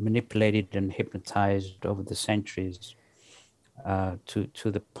been manipulated and hypnotized over the centuries to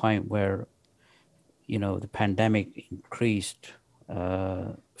the point where, you know, the pandemic increased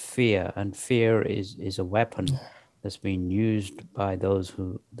fear, and fear is a weapon that's being used by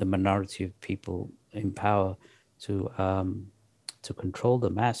the minority of people in power to control the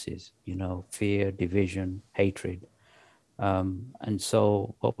masses. You know, fear, division, hatred. And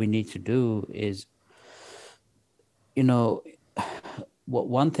so what we need to do is, you know,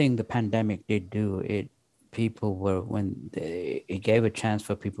 one thing the pandemic did do, it gave a chance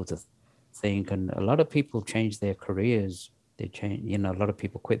for people to think, and a lot of people changed their careers. They changed, you know, a lot of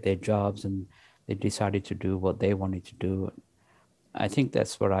people quit their jobs and they decided to do what they wanted to do. I think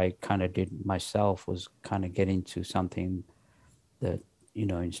that's what I kind of did myself, was kind of get into something that, you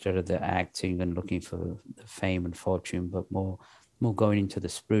know, instead of the acting and looking for the fame and fortune, but more going into the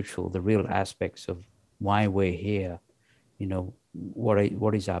spiritual, the real aspects of why we're here. You know,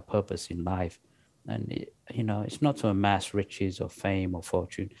 what is our purpose in life? And you know, it's not to amass riches or fame or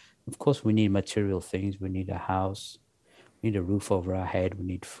fortune. Of course, we need material things. We need a house, we need a roof over our head, we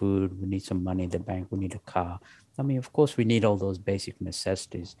need food, we need some money in the bank, we need a car. I mean, of course, we need all those basic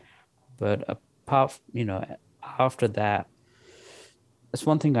necessities. But after that, that's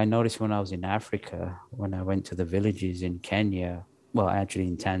one thing I noticed when I was in Africa, when I went to the villages in Kenya, well, actually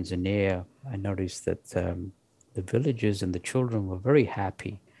in Tanzania. I noticed that the villagers and the children were very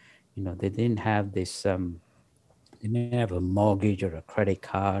happy. You know, they didn't have this, they didn't have a mortgage or a credit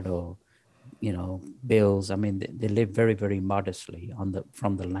card or, you know, bills. I mean, they lived very, very modestly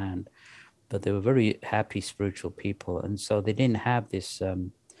from the land, but they were very happy spiritual people. And so they didn't have this,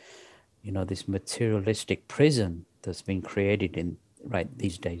 you know, this materialistic prison that's been created right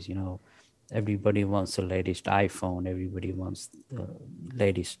these days. You know, everybody wants the latest iPhone, everybody wants the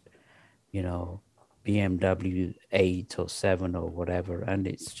latest, you know, BMW 8 or 7 or whatever. And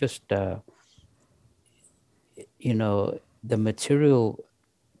it's just you know, the material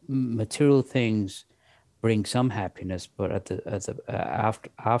things bring some happiness, but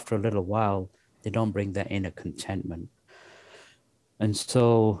after a little while they don't bring that inner contentment. And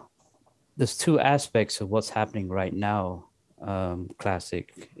so there's two aspects of what's happening right now.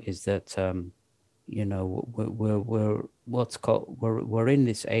 Classic is that you know, we're in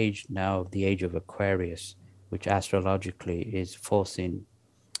this age now, the age of Aquarius, which astrologically is forcing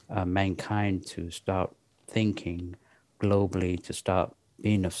mankind to start thinking globally, to start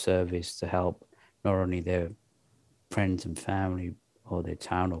being of service, to help not only their friends and family or their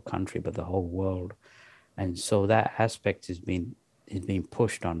town or country, but the whole world. And so that aspect is being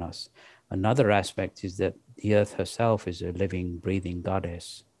pushed on us. Another aspect is that the earth herself is a living, breathing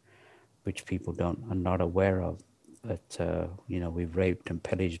goddess, which people are not aware of. but we've raped and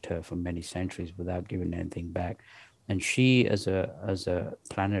pillaged her for many centuries without giving anything back. And she, as a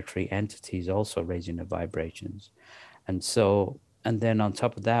planetary entity, is also raising her vibrations. And so, and then on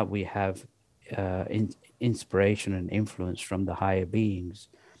top of that, we have inspiration and influence from the higher beings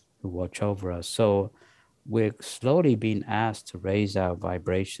who watch over us. So we're slowly being asked to raise our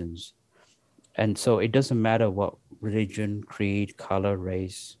vibrations. And so it doesn't matter what religion, creed, color,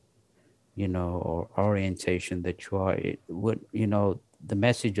 race, or orientation that you are. It would, the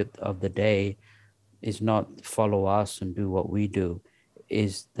message of the day is not follow us and do what we do.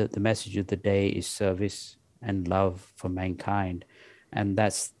 Is that the message of the day is service and love for mankind. And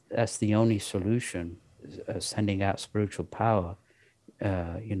that's the only solution, sending out spiritual power,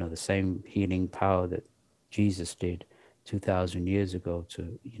 the same healing power that Jesus did 2,000 years ago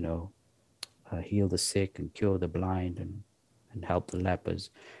to, heal the sick and cure the blind and help the lepers.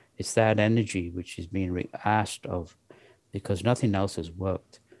 It's that energy which is being asked of, because nothing else has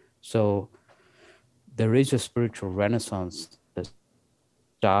worked. So there is a spiritual renaissance that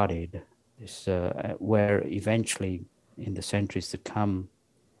started, where eventually in the centuries to come,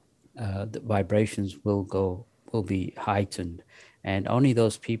 the vibrations will be heightened, and only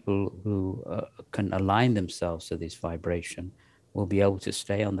those people who can align themselves to this vibration will be able to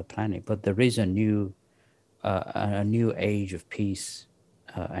stay on the planet. But there is a new age of peace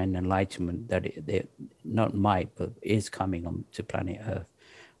and enlightenment that but is coming on to planet Earth,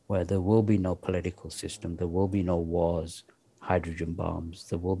 where there will be no political system, there will be no wars, hydrogen bombs,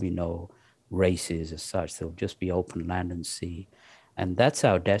 there will be no races as such. There'll just be open land and sea, and that's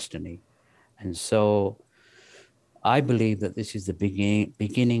our destiny. And so I believe that this is the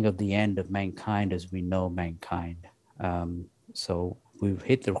beginning of the end of mankind as we know mankind. So we've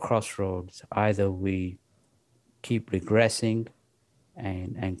hit the crossroads. Either we keep regressing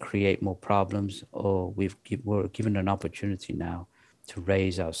and create more problems, or we're given an opportunity now to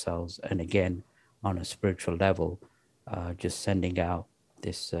raise ourselves. And again, on a spiritual level, just sending out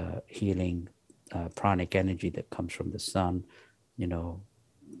this healing pranic energy that comes from the sun. You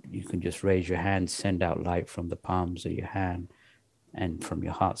can just raise your hand, send out light from the palms of your hand and from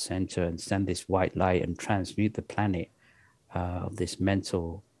your heart center, and send this white light and transmute the planet of this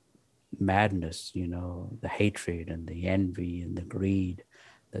mental madness, the hatred and the envy and the greed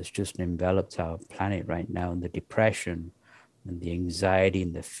that's just enveloped our planet right now, and the depression and the anxiety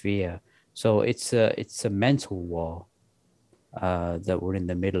and the fear. So it's a mental war that we're in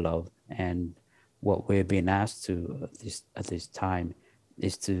the middle of. And what we're being asked to at this time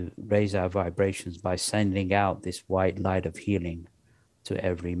is to raise our vibrations by sending out this white light of healing to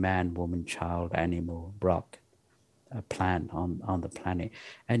every man, woman, child, animal, rock, plant on the planet.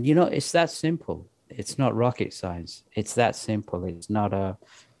 And it's that simple. It's not rocket science. It's that simple. It's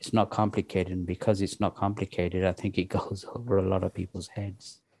not complicated. And because it's not complicated, I think it goes over a lot of people's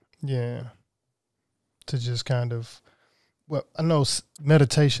heads. Yeah. To just kind of, well, I know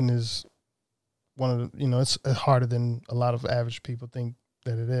meditation is one of the, it's harder than a lot of average people think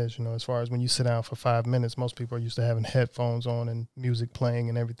that it is, as far as when you sit down for 5 minutes, most people are used to having headphones on and music playing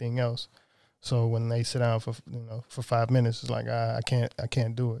and everything else. So when they sit down for 5 minutes, it's like, I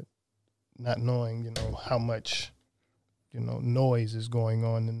can't do it. Not knowing, how much, noise is going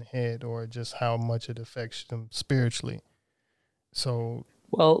on in the head, or just how much it affects them spiritually. So,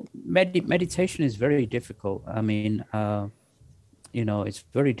 well, meditation is very difficult. I mean, it's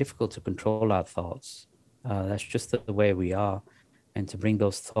very difficult to control our thoughts. That's just the way we are. And to bring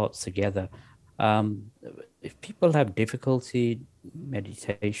those thoughts together. If people have difficulty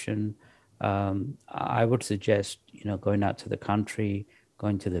meditation, I would suggest, going out to the country,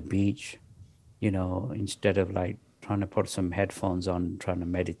 going to the beach, instead of like trying to put some headphones on, trying to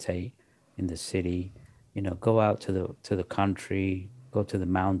meditate in the city, go out to the country, go to the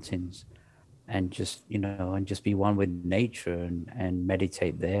mountains, and just, and just be one with nature and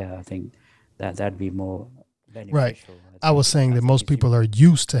meditate there. I think that'd be more beneficial. Right. I was saying that most people are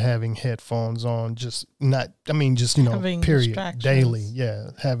used to having headphones on, period, daily. Yeah.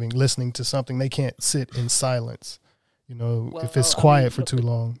 Listening to something. They can't sit in silence, if it's quiet for too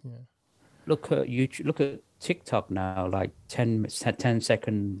long. Yeah. Look at YouTube, look at TikTok now, like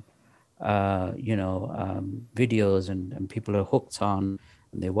 10-second, videos, and people are hooked on,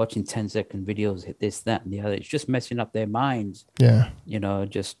 and they're watching 10-second videos, hit this, that, and the other. It's just messing up their minds. Yeah.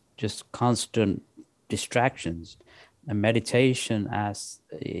 Just constant distractions. And meditation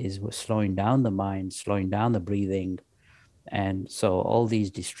is slowing down the mind, slowing down the breathing. And so all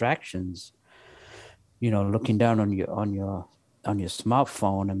these distractions, looking down on your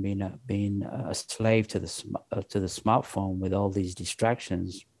smartphone and being a slave to the smartphone with all these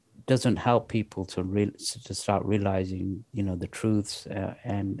distractions, doesn't help people to start realizing, the truths,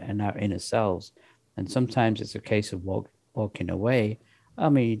 and our inner selves. And sometimes it's a case of walking away. I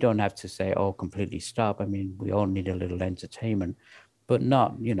mean, you don't have to say, "Oh, completely stop." I mean, we all need a little entertainment, but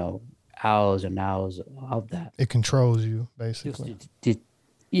not, hours and hours of that. It controls you, Just basically.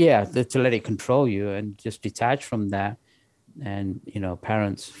 yeah, to let it control you and just detach from that. And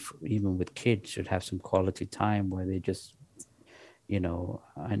parents, even with kids, should have some quality time where they just,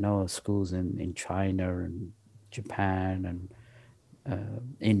 I know schools in China and Japan and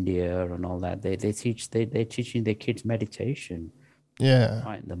India and all that, they're teaching their kids meditation, Yeah.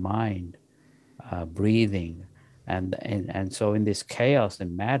 quiet the mind, breathing, and so in this chaos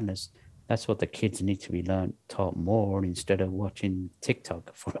and madness, that's what the kids need to be taught more, instead of watching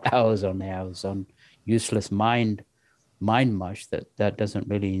TikTok for hours on hours on useless mind mush that doesn't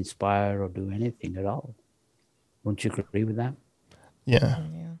really inspire or do anything at all. Wouldn't you agree with that? Yeah.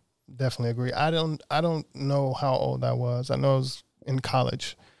 Yeah. Definitely agree. I don't know how old I was. I know I was in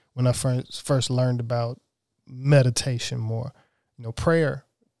college when I first learned about meditation more. Prayer.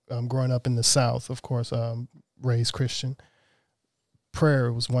 Growing up in the South, of course, raised Christian.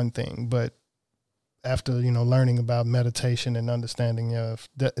 Prayer was one thing, but after learning about meditation and understanding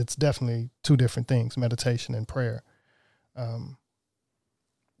it's definitely two different things: meditation and prayer.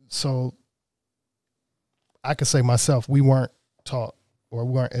 So I could say myself, we weren't taught or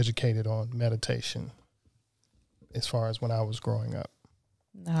we weren't educated on meditation as far as when I was growing up.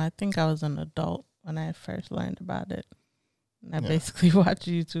 No, I think I was an adult when I first learned about it. And I Yeah. basically watched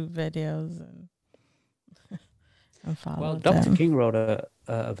YouTube videos and followed Well, Dr. them. King wrote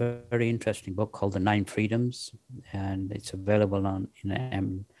a very interesting book called The Nine Freedoms, and it's available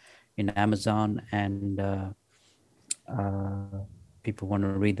in Amazon. And people want to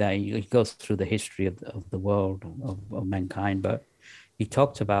read that. He goes through the history of the world, of mankind, but he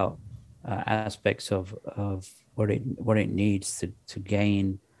talked about aspects of what it needs to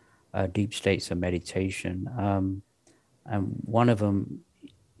gain deep states of meditation. And one of them,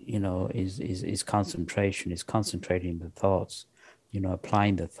 is concentration, is concentrating the thoughts,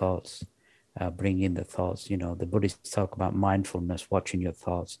 applying the thoughts, bringing the thoughts. The Buddhists talk about mindfulness, watching your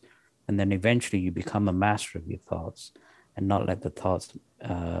thoughts, and then eventually you become a master of your thoughts and not let the thoughts,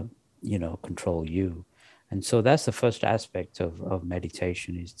 control you. And so that's the first aspect of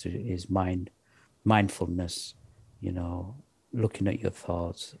meditation, is mindfulness, looking at your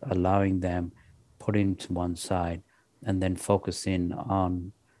thoughts, allowing them, putting them to one side, and then focusing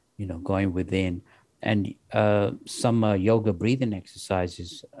on, going within. And some yoga breathing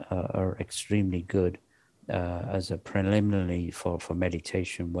exercises are extremely good as a preliminary for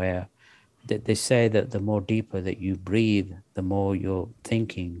meditation, where they say that the more deeper that you breathe, the more your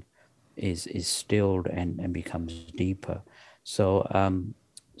thinking is stilled and becomes deeper. So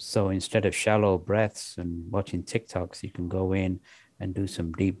instead of shallow breaths and watching TikToks, you can go in and do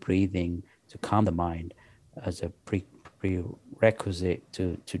some deep breathing to calm the mind as a prerequisite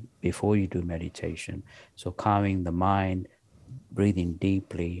to before you do meditation. So calming the mind, breathing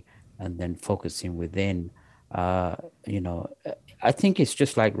deeply, and then focusing within. I think it's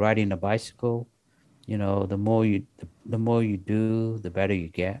just like riding a bicycle. The more you do, the better you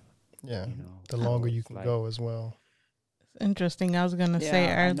get. Yeah. The longer you can go as well. It's interesting. I was going to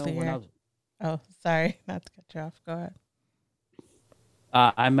say earlier. Oh, sorry. Not to cut you off. Go ahead.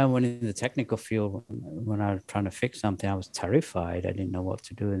 I remember when in the technical field, when I was trying to fix something, I was terrified. I didn't know what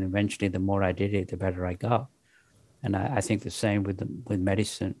to do. And eventually, the more I did it, the better I got. And I think the same with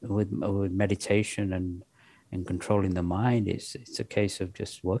medicine, with meditation and controlling the mind. It's a case of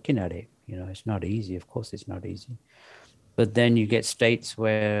just working at it. It's not easy. Of course, it's not easy. But then you get states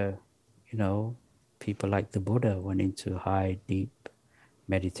where, people like the Buddha went into high, deep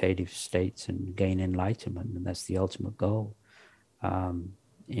meditative states and gain enlightenment. And that's the ultimate goal.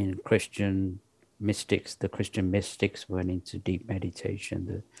 In Christian mystics, the Christian mystics went into deep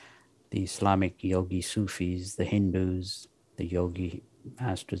meditation. The Islamic yogi Sufis, the Hindus, the yogi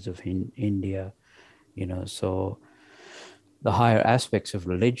masters of India, so the higher aspects of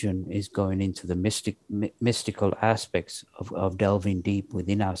religion is going into the mystical aspects of delving deep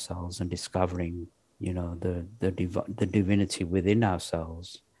within ourselves and discovering, the divinity within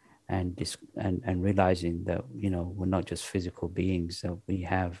ourselves, and realizing that, we're not just physical beings, that we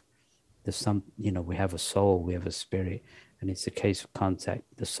have we have a soul, we have a spirit. And it's a case of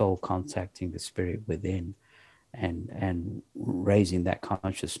the soul contacting the spirit within, and raising that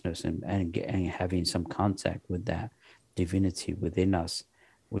consciousness and having some contact with that divinity within us,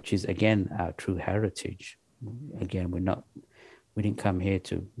 which is, again, our true heritage. Again, we didn't come here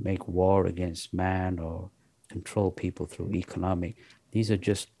to make war against man or control people through economic. These are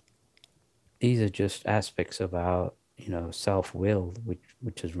just these are just aspects of our, self-will,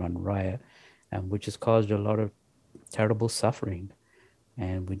 which has run riot, and which has caused a lot of terrible suffering.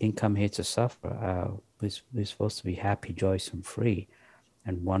 And we didn't come here to suffer. We're supposed to be happy, joyous, and free.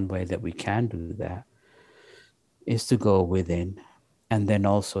 And one way that we can do that is to go within, and then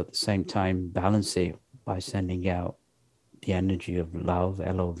also at the same time balance it by sending out the energy of love,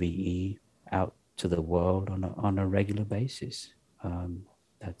 LOVE, out to the world on a regular basis.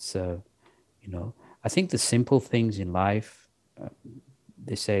 That's I think the simple things in life.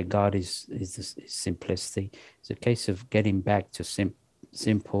 They say God is simplicity. It's a case of getting back to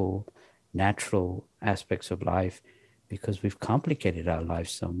simple, natural aspects of life, because we've complicated our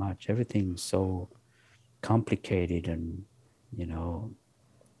lives so much. Everything's so complicated, and and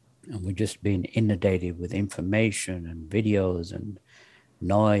we're just being inundated with information and videos and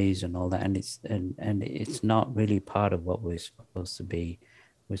noise and all that, and it's not really part of what we're supposed to be.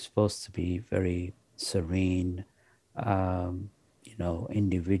 We're supposed to be very serene,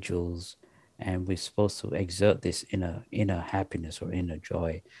 individuals, and we're supposed to exert this inner happiness or inner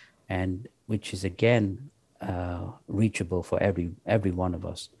joy, and which is again reachable for every one of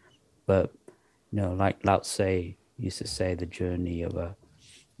us. But like Lao Tse used to say, the journey of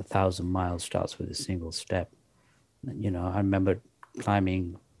 1,000 miles starts with a single step. I remember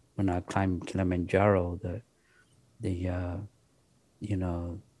when I climbed Kilimanjaro, the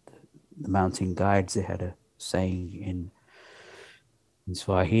mountain guides, they had a saying in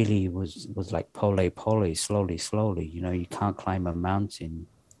Swahili was like pole pole, slowly slowly. You can't climb a mountain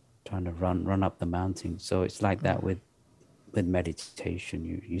trying to run up the mountain. So it's like that with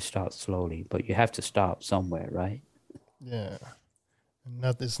meditation. You start slowly, but you have to start somewhere, right? Yeah.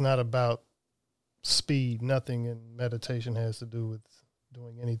 It's not about speed. Nothing in meditation has to do with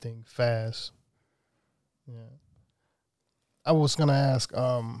doing anything fast. Yeah. I was gonna ask,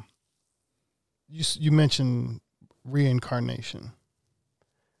 you mentioned reincarnation.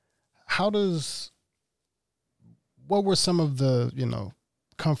 What were some of the,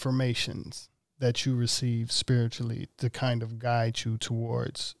 confirmations that you received spiritually to kind of guide you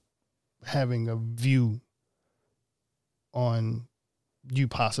towards having a view on you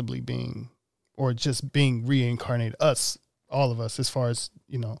possibly being, or just being reincarnated, all of us, as far as,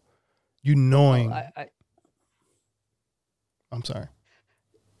 you knowing. Well, I'm sorry.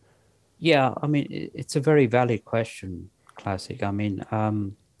 Yeah, I mean, it's a very valid question, Classic. I mean,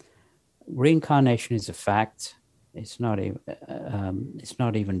 reincarnation is a fact. It's not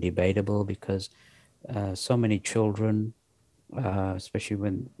even debatable, because so many children, especially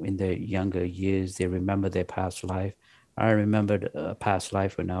when in their younger years, they remember their past life. I remembered a past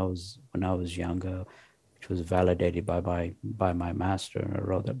life when I was younger, which was validated by my master. I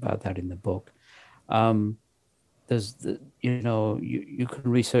wrote about that in the book. There's you can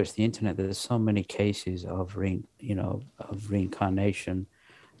research the internet. There's so many cases of reincarnation,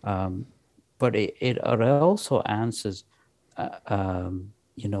 but it also answers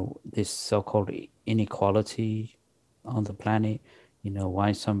this so-called inequality on the planet.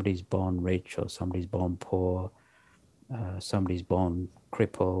 Why somebody's born rich or somebody's born poor, somebody's born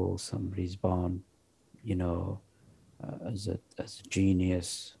crippled, somebody's born as a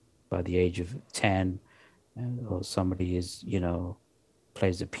genius by the age of 10. Or somebody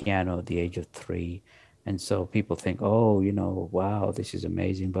plays the piano at the age of 3. And so people think, oh, wow, this is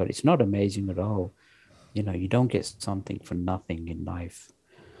amazing. But it's not amazing at all. You don't get something for nothing in life.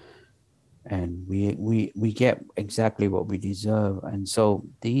 And we get exactly what we deserve. And so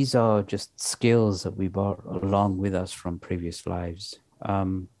these are just skills that we brought along with us from previous lives.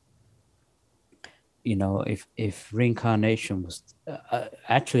 If reincarnation was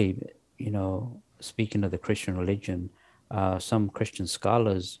actually, speaking of the Christian religion, some Christian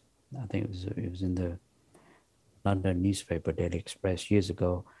scholars, I think it was in the London newspaper Daily Express years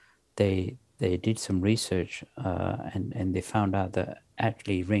ago, they did some research and they found out that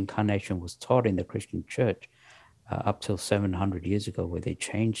actually reincarnation was taught in the Christian church up till 700 years ago, where they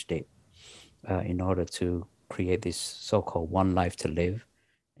changed it in order to create this so-called one life to live,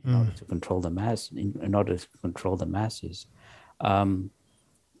 in order to control the masses.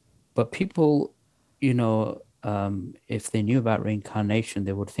 But people, if they knew about reincarnation,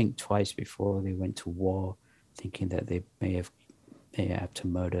 they would think twice before they went to war, thinking that they may have to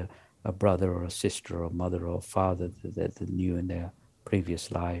murder a brother or a sister or mother or father that they knew in their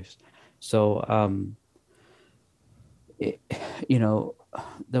previous lives. So, there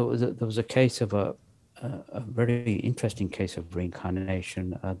was a case of a very interesting case of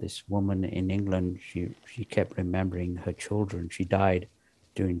reincarnation. This woman in England, she kept remembering her children. She died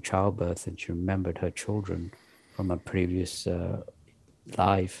during childbirth, and she remembered her children from a previous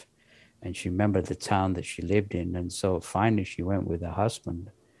life. and she remembered the town that she lived in. And so finally she went with her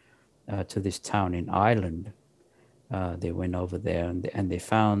husband to this town in Ireland. They went over there, and they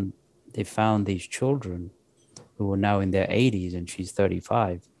found these children who were now in their 80s, and she's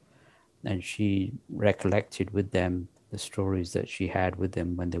 35. And she recollected with them the stories that she had with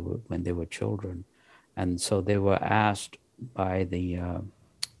them when they were children. And so they were asked by the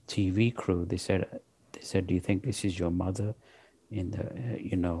TV crew. They said, "Do you think this is your mother in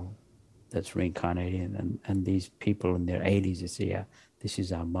the that's reincarnated?" And these people in their 80s, they say, "Yeah, this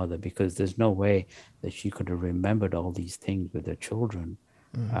is our mother," because there's no way that she could have remembered all these things with her children,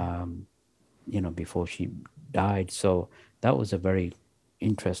 before she died. So that was a very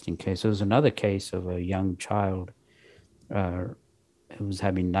interesting case. There was another case of a young child who was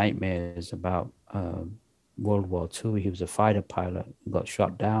having nightmares about World War II. He was a fighter pilot who got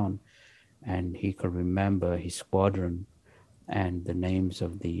shot down, and he could remember his squadron and the names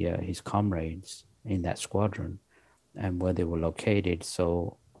of his comrades in that squadron and where they were located.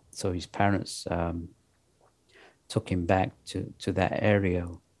 So his parents took him back to that area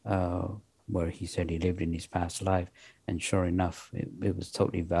where he said he lived in his past life, and sure enough, it was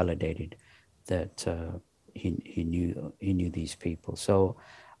totally validated that he knew these people. So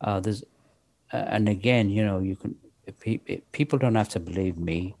there's, and again, you can, people don't have to believe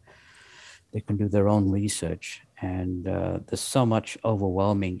me. They can do their own research, and there's so much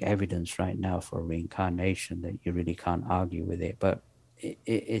overwhelming evidence right now for reincarnation that you really can't argue with it. But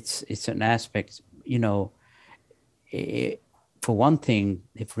it's an aspect, for one thing,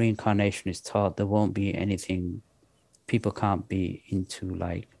 if reincarnation is taught, there won't be anything. People can't be into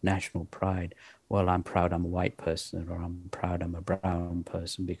like national pride. Well, I'm proud I'm a white person, or I'm proud I'm a brown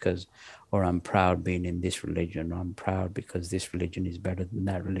person, or I'm proud being in this religion, or I'm proud because this religion is better than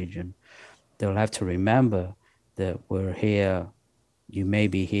that religion. They'll have to remember that we're here. You may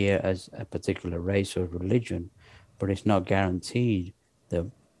be here as a particular race or religion, but it's not guaranteed that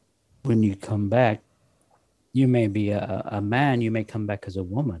when you come back, you may be a man, you may come back as a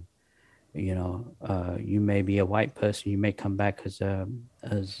woman. You may be a white person, you may come back as a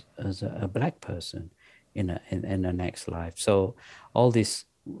black person in the next life. So all this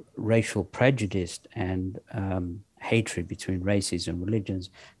racial prejudice and hatred between races and religions,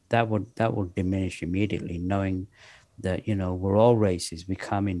 that would diminish immediately, knowing that we're all races. We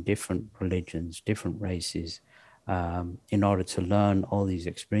come in different religions, different races, in order to learn all these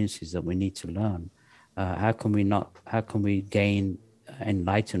experiences that we need to learn. How can we gain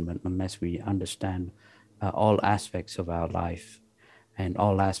enlightenment unless we understand all aspects of our life and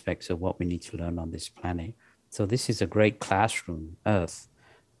all aspects of what we need to learn on this planet? So this is a great classroom, Earth,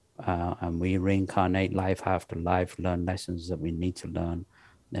 and we reincarnate life after life, learn lessons that we need to learn,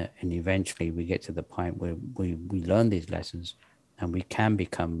 and eventually we get to the point where we learn these lessons and we can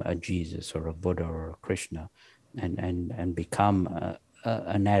become a Jesus or a Buddha or a Krishna, and become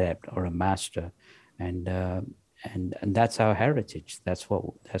an adept or a master. And that's our heritage. That's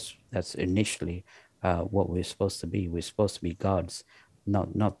initially what we're supposed to be. We're supposed to be gods,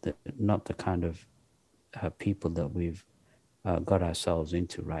 not the kind of people that we've got ourselves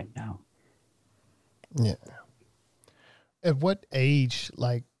into right now. Yeah. At what age,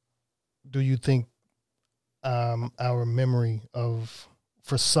 do you think our memory of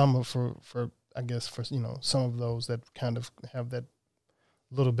for some of those that kind of have that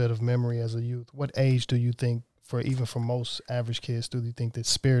little bit of memory as a youth, what age do you think, for most average kids, do you think that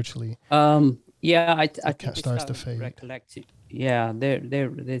spiritually I think starts to fade? Recollecting. Yeah,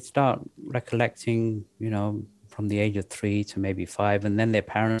 they start recollecting, from the age of 3 to maybe 5, and then their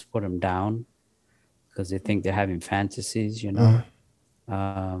parents put them down because they think they're having fantasies. There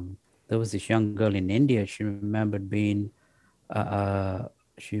was this young girl in India. She remembered being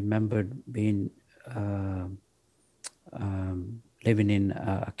living in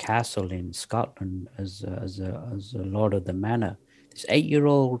a castle in Scotland as a lord of the manor. This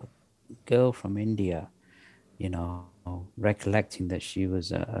 8-year-old girl from India, recollecting that she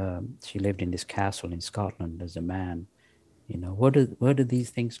lived in this castle in Scotland as a man. Where do these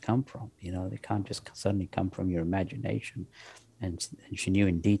things come from? They can't just suddenly come from your imagination. And she knew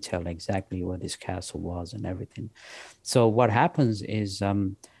in detail exactly where this castle was and everything. So what happens is,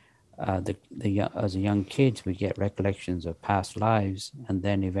 as a young kids, we get recollections of past lives, and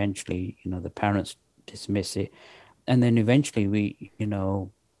then eventually, the parents dismiss it, and then eventually we,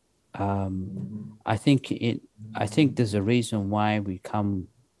 I think there's a reason why we come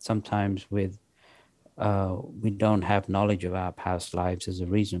sometimes with, we don't have knowledge of our past lives. There's a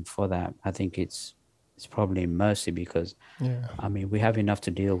reason for that. I think it's probably mercy, because we have enough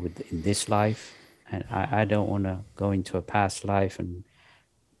to deal with in this life, and I don't want to go into a past life and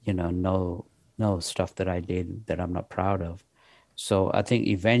no stuff that I did that I'm not proud of. So I think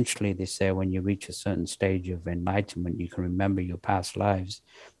eventually they say when you reach a certain stage of enlightenment, you can remember your past lives,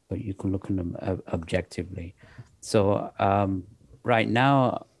 but you can look at them objectively. So right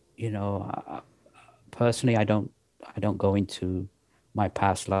now, personally, I don't go into my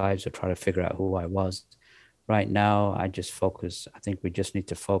past lives or try to figure out who I was. Right now, I just focus. I think we just need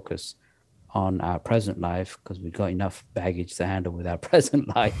to focus on our present life because we've got enough baggage to handle with our present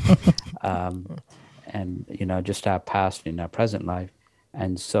life, and just our past in our present life.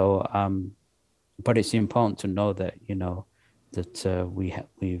 And so, but it's important to know that that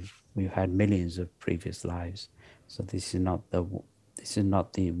we've had millions of previous lives. So this is not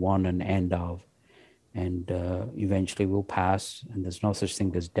the one and end of, and eventually we'll pass. And there's no such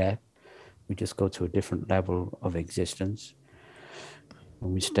thing as death. We just go to a different level of existence,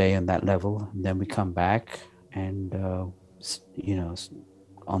 and we stay on that level, and then we come back, and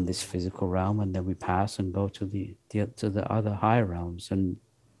on this physical realm, and then we pass and go to the other higher realms. And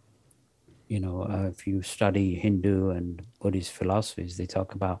if you study Hindu and Buddhist philosophies, they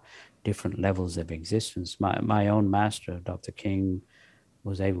talk about different levels of existence. My own master, Dr. King,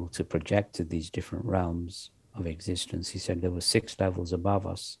 was able to project to these different realms of existence. He said there were 6 levels above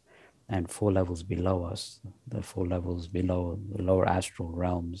us and 4 levels below us. The 4 levels below the lower astral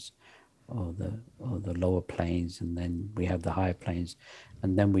realms, or the lower planes, and then we have the higher planes.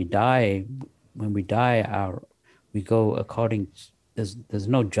 And then we die. When we die, we go according to, there's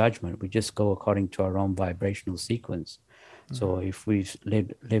no judgment. We just go according to our own vibrational sequence. Mm-hmm. So if we've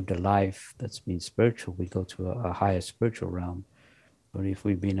lived a life that's been spiritual, we go to a higher spiritual realm. But if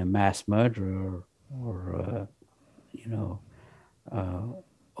we've been a mass murderer or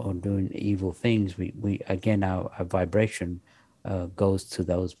doing evil things, we again, our vibration goes to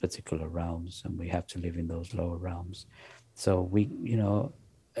those particular realms, and we have to live in those lower realms. So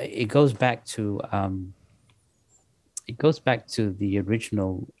it goes back to the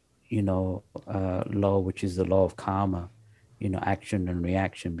original law, which is the law of karma, action and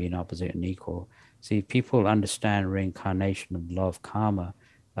reaction being opposite and equal. See, if people understand reincarnation and the law of karma,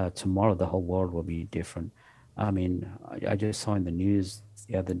 tomorrow the whole world will be different. I mean, I just saw in the news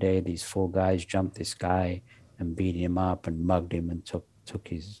the other day, these 4 guys jumped this guy and beat him up and mugged him and took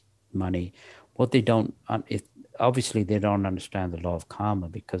his money. What they don't, obviously they don't understand the law of karma,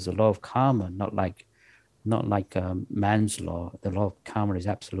 because the law of karma, not like man's law, the law of karma is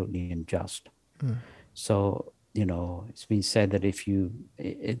absolutely unjust. So, it's been said that if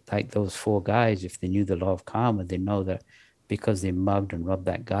like those 4 guys, if they knew the law of karma, they know that because they mugged and robbed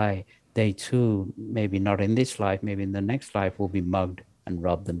that guy, they too, maybe not in this life, maybe in the next life, will be mugged and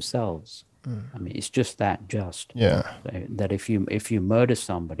robbed themselves. I mean, it's just that just. Yeah. That if you murder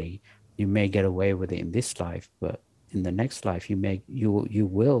somebody, you may get away with it in this life, but in the next life, you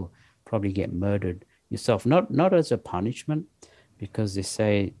will probably get murdered yourself. Not as a punishment, because they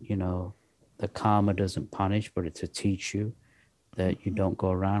say the karma doesn't punish, but it's to teach you that you don't go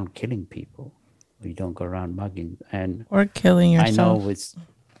around killing people, or you don't go around mugging or killing yourself. I know it's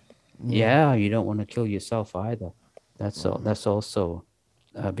you don't want to kill yourself either. That's also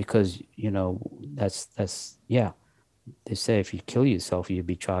because that's they say if you kill yourself, you'll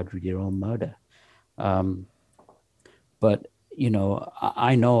be charged with your own murder. But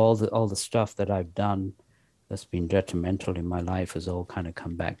I know all the stuff that I've done that's been detrimental in my life has all kind of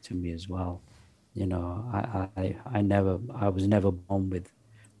come back to me as well. I was never born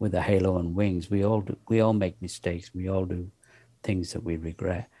with a halo and wings. We all make mistakes. We all do things that we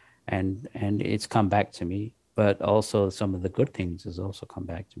regret, and it's come back to me. But also some of the good things has also come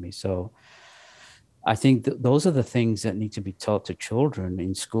back to me. So I think those are the things that need to be taught to children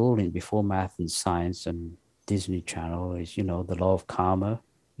in school, and before math and science and Disney Channel, is the law of karma.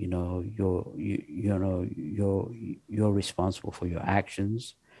 You're responsible for your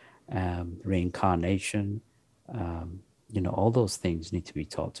actions. Reincarnation, all those things need to be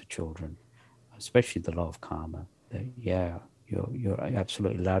taught to children, especially the law of karma. That you're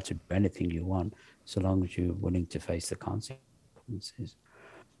absolutely allowed to do anything you want, so long as you're willing to face the consequences.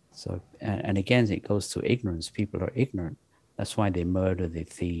 So, and again, it goes to ignorance. People are ignorant. That's why they murder, they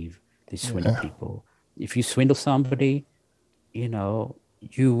thieve, they swindle people. If you swindle somebody,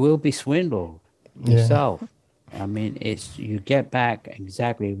 you will be swindled yourself. I mean, you get back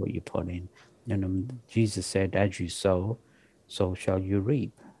exactly what you put in. Jesus said, "As you sow, so shall you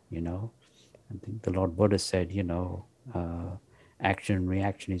reap." I think the Lord Buddha said, action and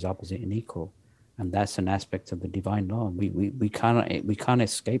reaction is opposite and equal, and that's an aspect of the divine law. We can't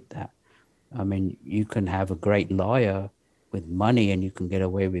escape that. I mean, you can have a great lawyer with money, and you can get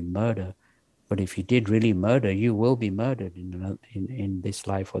away with murder, But if you did really murder, you will be murdered in this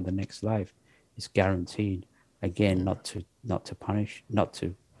life or the next life. It's guaranteed. Again, not to punish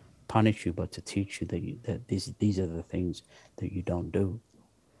you, but to teach you that these are the things that you don't do.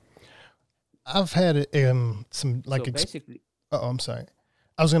 I've had some like so basically. Oh, I'm sorry.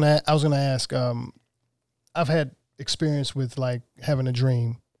 I was gonna ask. I've had experience with like having a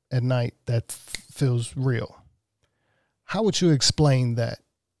dream at night that feels real. How would you explain that?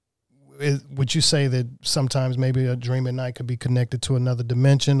 Would you say that sometimes maybe a dream at night could be connected to another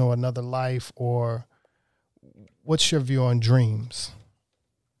dimension or another life, or what's your view on dreams?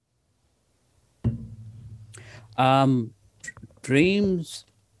 Dreams,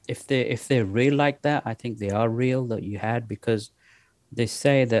 if they're real like that, I think they are real that you had, because they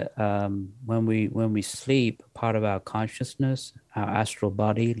say that when we sleep, part of our consciousness, our astral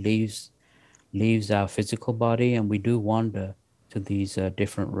body leaves our physical body, and we do wander to these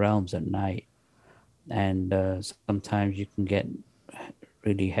different realms at night. And sometimes you can get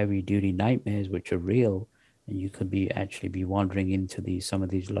really heavy duty nightmares, which are real, and you could actually be wandering into some of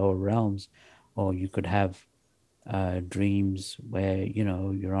these lower realms, or you could have dreams where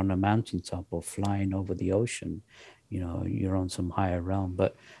you're on a mountaintop or flying over the ocean, you're on some higher realm.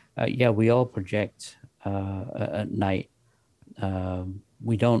 But yeah, we all project at night.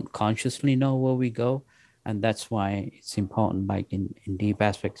 We don't consciously know where we go, and that's why it's important, like in deep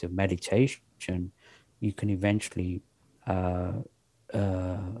aspects of meditation, you can eventually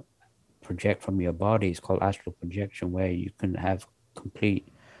project from your body. It's called astral projection, where you can have complete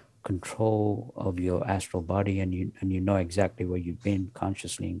control of your astral body, and you know exactly where you've been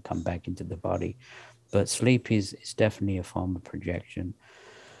consciously and come back into the body. But sleep is definitely a form of projection.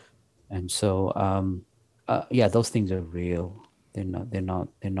 And so yeah, those things are real. They're not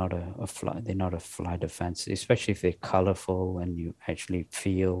a flight of fancy, especially if they're colorful and you actually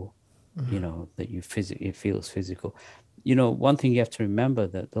feel that it feels physical. One thing you have to remember,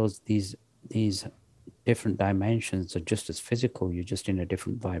 that these different dimensions are just as physical. You're just in a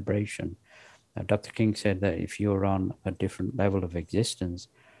different vibration. Dr. King said that if you're on a different level of existence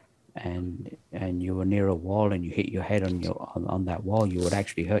and you were near a wall and you hit your head on that wall, you would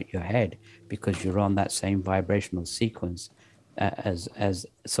actually hurt your head, because you're on that same vibrational sequence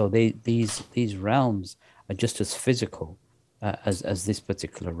so these realms are just as physical as this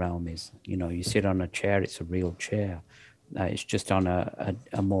particular realm is. You sit on a chair, it's a real chair. It's just on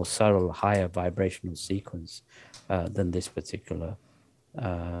a more subtle, higher vibrational sequence than this particular.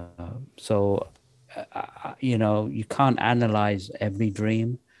 So you can't analyze every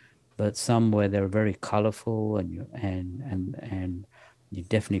dream, but some where they're very colorful and you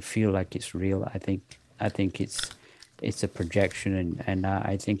definitely feel like it's real. I think it's a projection, and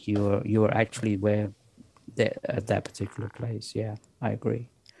I think you are actually at that particular place. Yeah, I agree.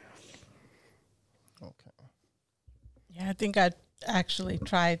 Okay. Yeah, I think I actually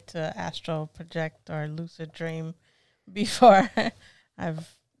tried to astral project or lucid dream before.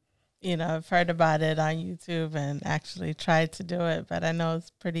 I've heard about it on YouTube and actually tried to do it, but I know it's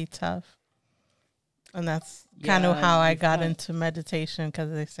pretty tough. And that's kind of how I got into meditation,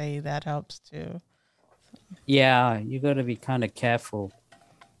 because they say that helps too. Yeah, you got to be kind of careful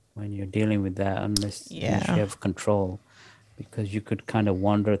when you're dealing with that, unless you have control, because you could kind of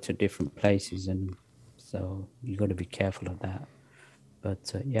wander to different places, and so you got to be careful of that.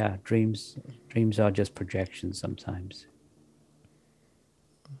 But yeah, dreams are just projections sometimes.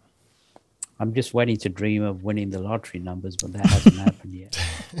 I'm just waiting to dream of winning the lottery numbers, but that hasn't happened yet.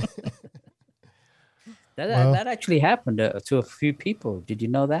 That actually happened to a few people. Did you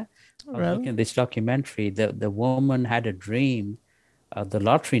know that? Really? I was looking at this documentary. The woman had a dream of the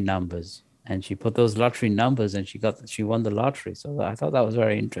lottery numbers, and she put those lottery numbers, and she won the lottery. So I thought that was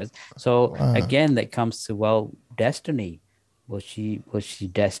very interesting. So again, that comes to destiny. Was she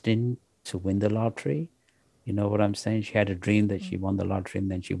destined to win the lottery? You know what I'm saying? She had a dream that she won the lottery, and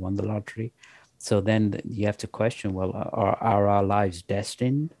then she won the lottery. So then you have to question, well, are our lives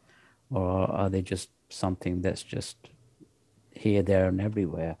destined, or are they just something that's just here, there, and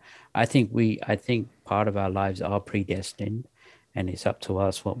everywhere? I think part of our lives are predestined, and it's up to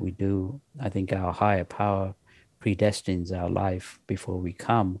us what we do. I think our higher power predestines our life before we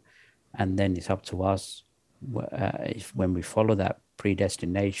come, and then it's up to us when we follow that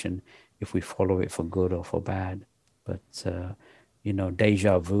predestination, if we follow it for good or for bad. But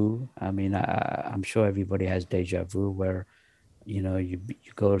deja vu. I mean, I'm sure everybody has deja vu, where you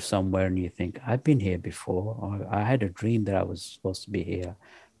go somewhere and you think, I've been here before, or I had a dream that I was supposed to be here.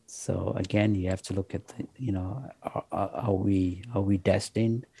 So again, you have to look at are we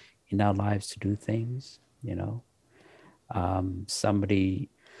destined in our lives to do things? Somebody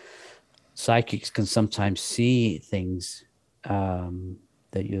psychics can sometimes see things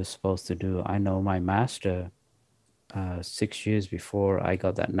that you're supposed to do. I know my master, 6 years before I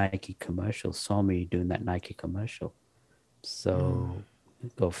got that Nike commercial, saw me doing that Nike commercial. So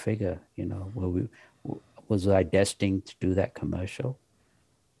go figure, you know, was I destined to do that commercial?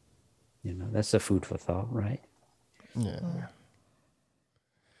 You know, that's a food for thought, right? Yeah.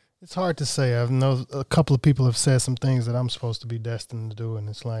 It's hard to say. I know a couple of people have said some things that I'm supposed to be destined to do, and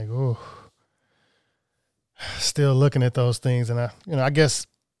it's like, oh, still looking at those things. And I guess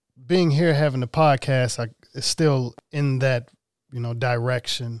being here, having the podcast, it's still in that,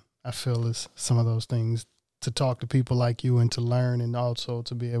 direction. I feel is some of those things, to talk to people like you and to learn, and also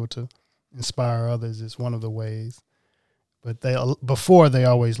to be able to inspire others is one of the ways. But before they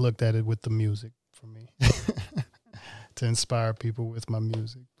always looked at it with the music for me. To inspire people with my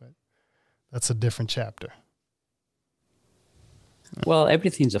music, but that's a different chapter. Well,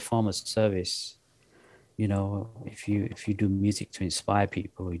 everything's a form of service. You know, if you do music to inspire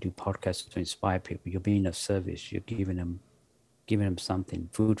people, you do podcasts to inspire people, you're being of service. You're giving them something,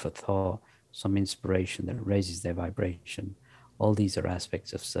 food for thought, some inspiration that raises their vibration. All these are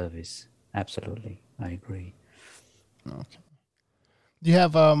aspects of service. Absolutely, I agree. Okay. Do you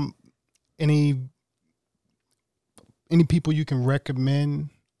have any people you can recommend,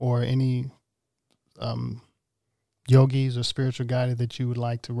 or any yogis or spiritual guides that you would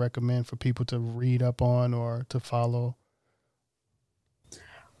like to recommend for people to read up on or to follow?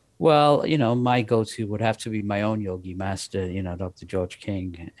 Well, my go-to would have to be my own yogi master, Dr. George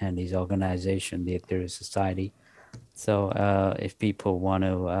King and his organization, the Aetherius Society. So if people want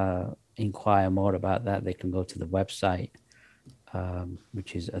to inquire more about that, they can go to the website,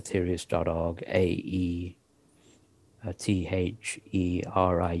 which is aetherius.org,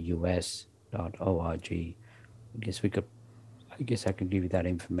 aetherius.org. I guess I can give you that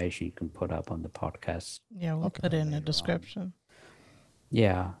information. You can put up on the podcast. Yeah, we'll put it in the description.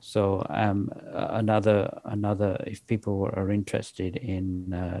 Yeah. So another, if people are interested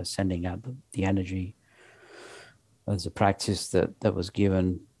in sending out the energy, there's a practice that was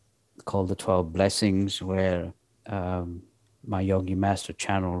given called the 12 Blessings, where my yogi master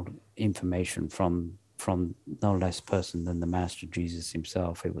channeled information from no less person than the Master Jesus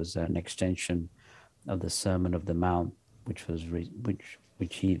himself. It was an extension of the Sermon of the Mount, which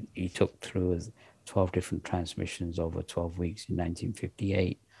he took through as 12 different transmissions over 12 weeks in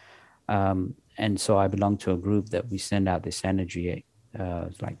 1958. And so I belong to a group that we send out this energy,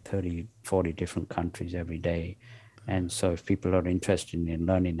 like 30, 40 different countries every day. And so if people are interested in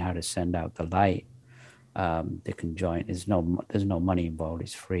learning how to send out the light, they can join. There's no money involved.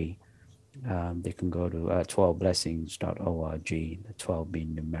 It's free. They can go to 12blessings.org, the 12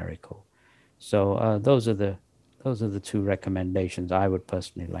 being numerical. So those are the two recommendations I would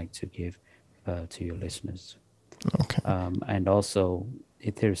personally like to give to your listeners. Okay. And also,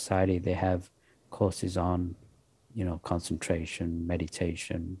 Aetherius Society, they have courses on, concentration,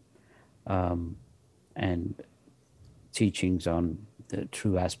 meditation, and teachings on the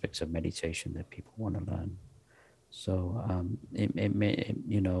true aspects of meditation that people want to learn. So it may,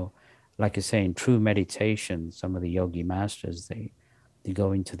 like I say, in true meditation, some of the yogi masters, they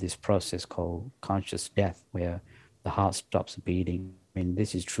go into this process called conscious death, where the heart stops beating. I mean,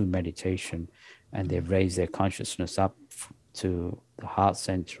 this is true meditation, and they've raised their consciousness up to the heart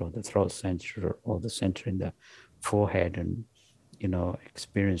center or the throat center or the center in the forehead, and,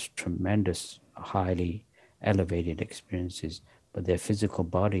 experience tremendous, highly elevated experiences, but their physical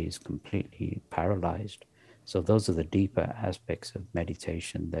body is completely paralyzed. So those are the deeper aspects of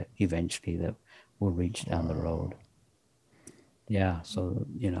meditation that eventually that will reach down the road. Yeah. So,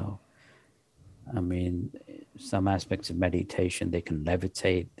 some aspects of meditation, they can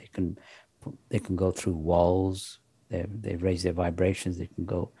levitate, they can go through walls. They raise their vibrations. They can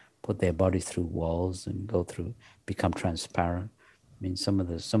go put their body through walls and become transparent. I mean, some of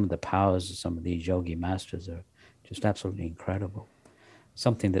the powers of some of these yogi masters are just absolutely incredible.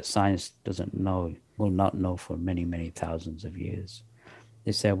 Something that science will not know for many, many thousands of years.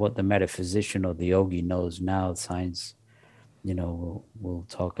 They say what the metaphysician or the yogi knows now, science, we'll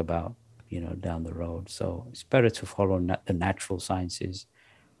talk about, down the road. So it's better to follow the natural sciences,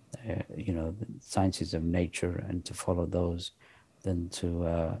 the sciences of nature, and to follow those than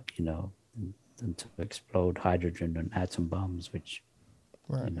to, than to explode hydrogen and atom bombs, which,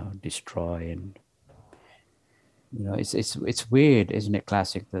 right, destroy. And, it's weird, isn't it,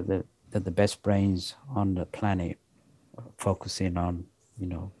 Classic, that the best brains on the planet focusing on,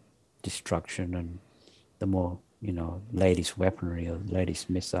 destruction and the more, latest weaponry or latest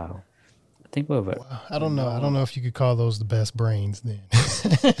missile think we're over. Well, I don't know. I don't know if you could call those the best brains then.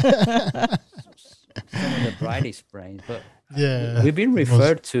 Some of the brightest brains, but yeah, we've been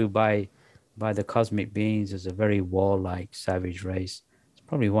referred to by the cosmic beings as a very warlike, savage race. It's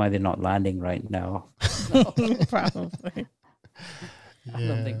probably why they're not landing right now. Probably.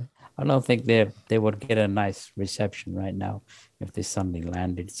 I don't think they would get a nice reception right now if they suddenly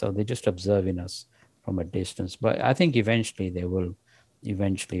landed. So they're just observing us from a distance. But I think eventually they will.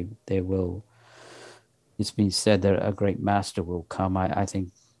 It's been said that a great master will come. I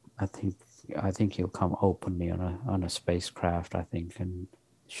think he'll come openly on a spacecraft, I think, and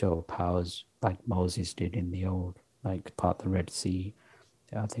show powers like Moses did in the old, like part the Red Sea.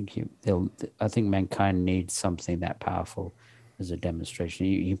 I think mankind needs something that powerful as a demonstration.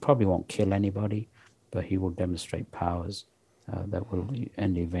 He probably won't kill anybody, but he will demonstrate powers that will,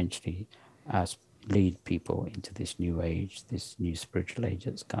 and eventually lead people into this new age, this new spiritual age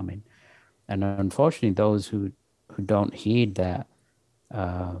that's coming. And unfortunately, those who don't heed that,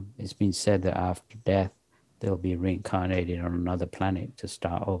 it's been said that after death, they'll be reincarnated on another planet to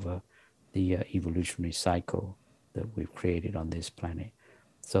start over the evolutionary cycle that we've created on this planet.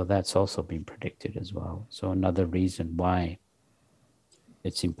 So that's also been predicted as well. So another reason why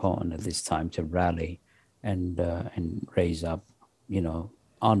it's important at this time to rally and raise up,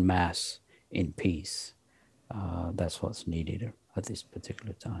 en masse in peace. That's what's needed at this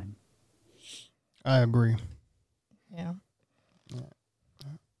particular time. I agree. Yeah.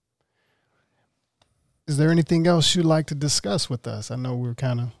 Is there anything else you'd like to discuss with us? I know we're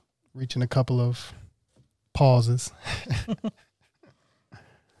kind of reaching a couple of pauses.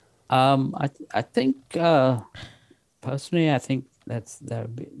 I think personally, I think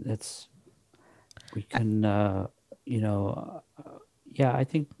we can I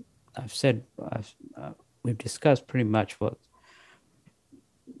think we've discussed pretty much what.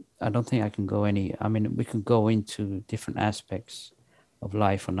 I don't think I can go we can go into different aspects of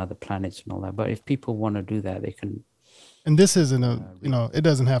life on other planets and all that, but if people want to do that, they can. And this isn't it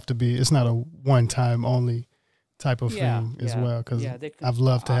doesn't have to be, it's not a one time only type of thing as well, because I've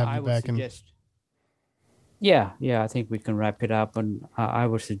loved to have you back. I think we can wrap it up, and I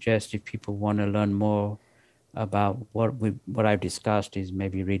would suggest if people want to learn more about what I've discussed is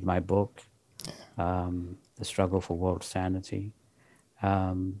maybe read my book, The Struggle for World Sanity.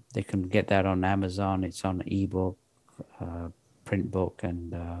 They can get that on Amazon. It's on ebook, print book,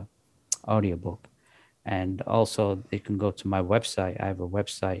 and audiobook. And also they can go to my website. I have a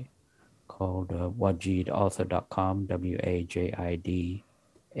website called wajidauthor.com,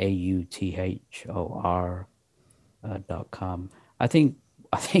 WAJIDAUTHOR.com. I think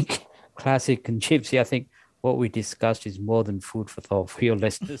classic and gypsy, I think what we discussed is more than food for thought for your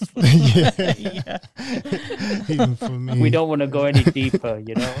listeners. Yeah. Even for me. We don't want to go any deeper,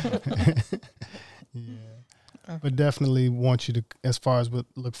 Yeah. But definitely want you to, as far as we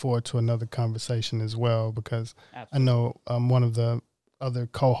look forward to another conversation as well, because Absolutely. I know one of the other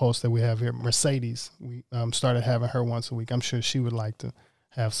co-hosts that we have here, Mercedes, we started having her once a week. I'm sure she would like to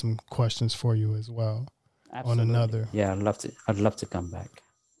have some questions for you as well. Absolutely. On another. Yeah, I'd love to come back.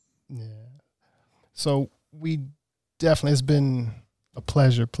 Yeah. So we definitely, it's been a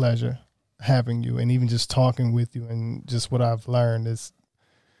pleasure having you, and even just talking with you, and just what I've learned is,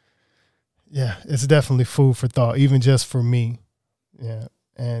 it's definitely food for thought, even just for me. Yeah.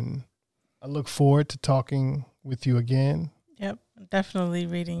 And I look forward to talking with you again. Yep. Definitely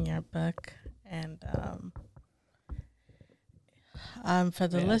reading your book. And for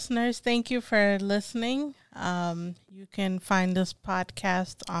the listeners, thank you for listening. You can find this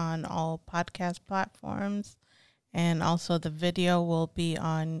podcast on all podcast platforms. And also the video will be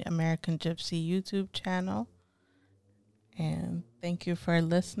on American Gypsy YouTube channel. And thank you for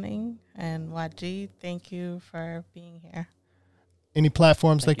listening. And Wajid, thank you for being here. Any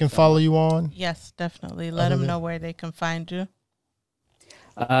platforms they can follow you on? Yes, definitely. Let them know where they can find you.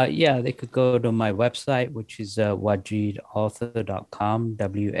 They could go to my website, which is wajidauthor.com,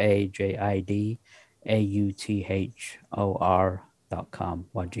 WAJIDAUTHOR.com,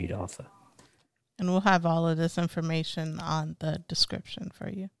 Wajid Author. And we'll have all of this information on the description for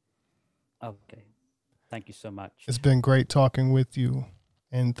you. Okay. Thank you so much. It's been great talking with you.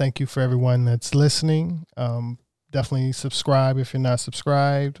 And thank you for everyone that's listening. Definitely subscribe if you're not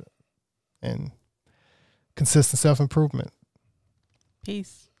subscribed. And consistent self-improvement.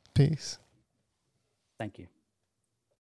 Peace. Peace. Thank you.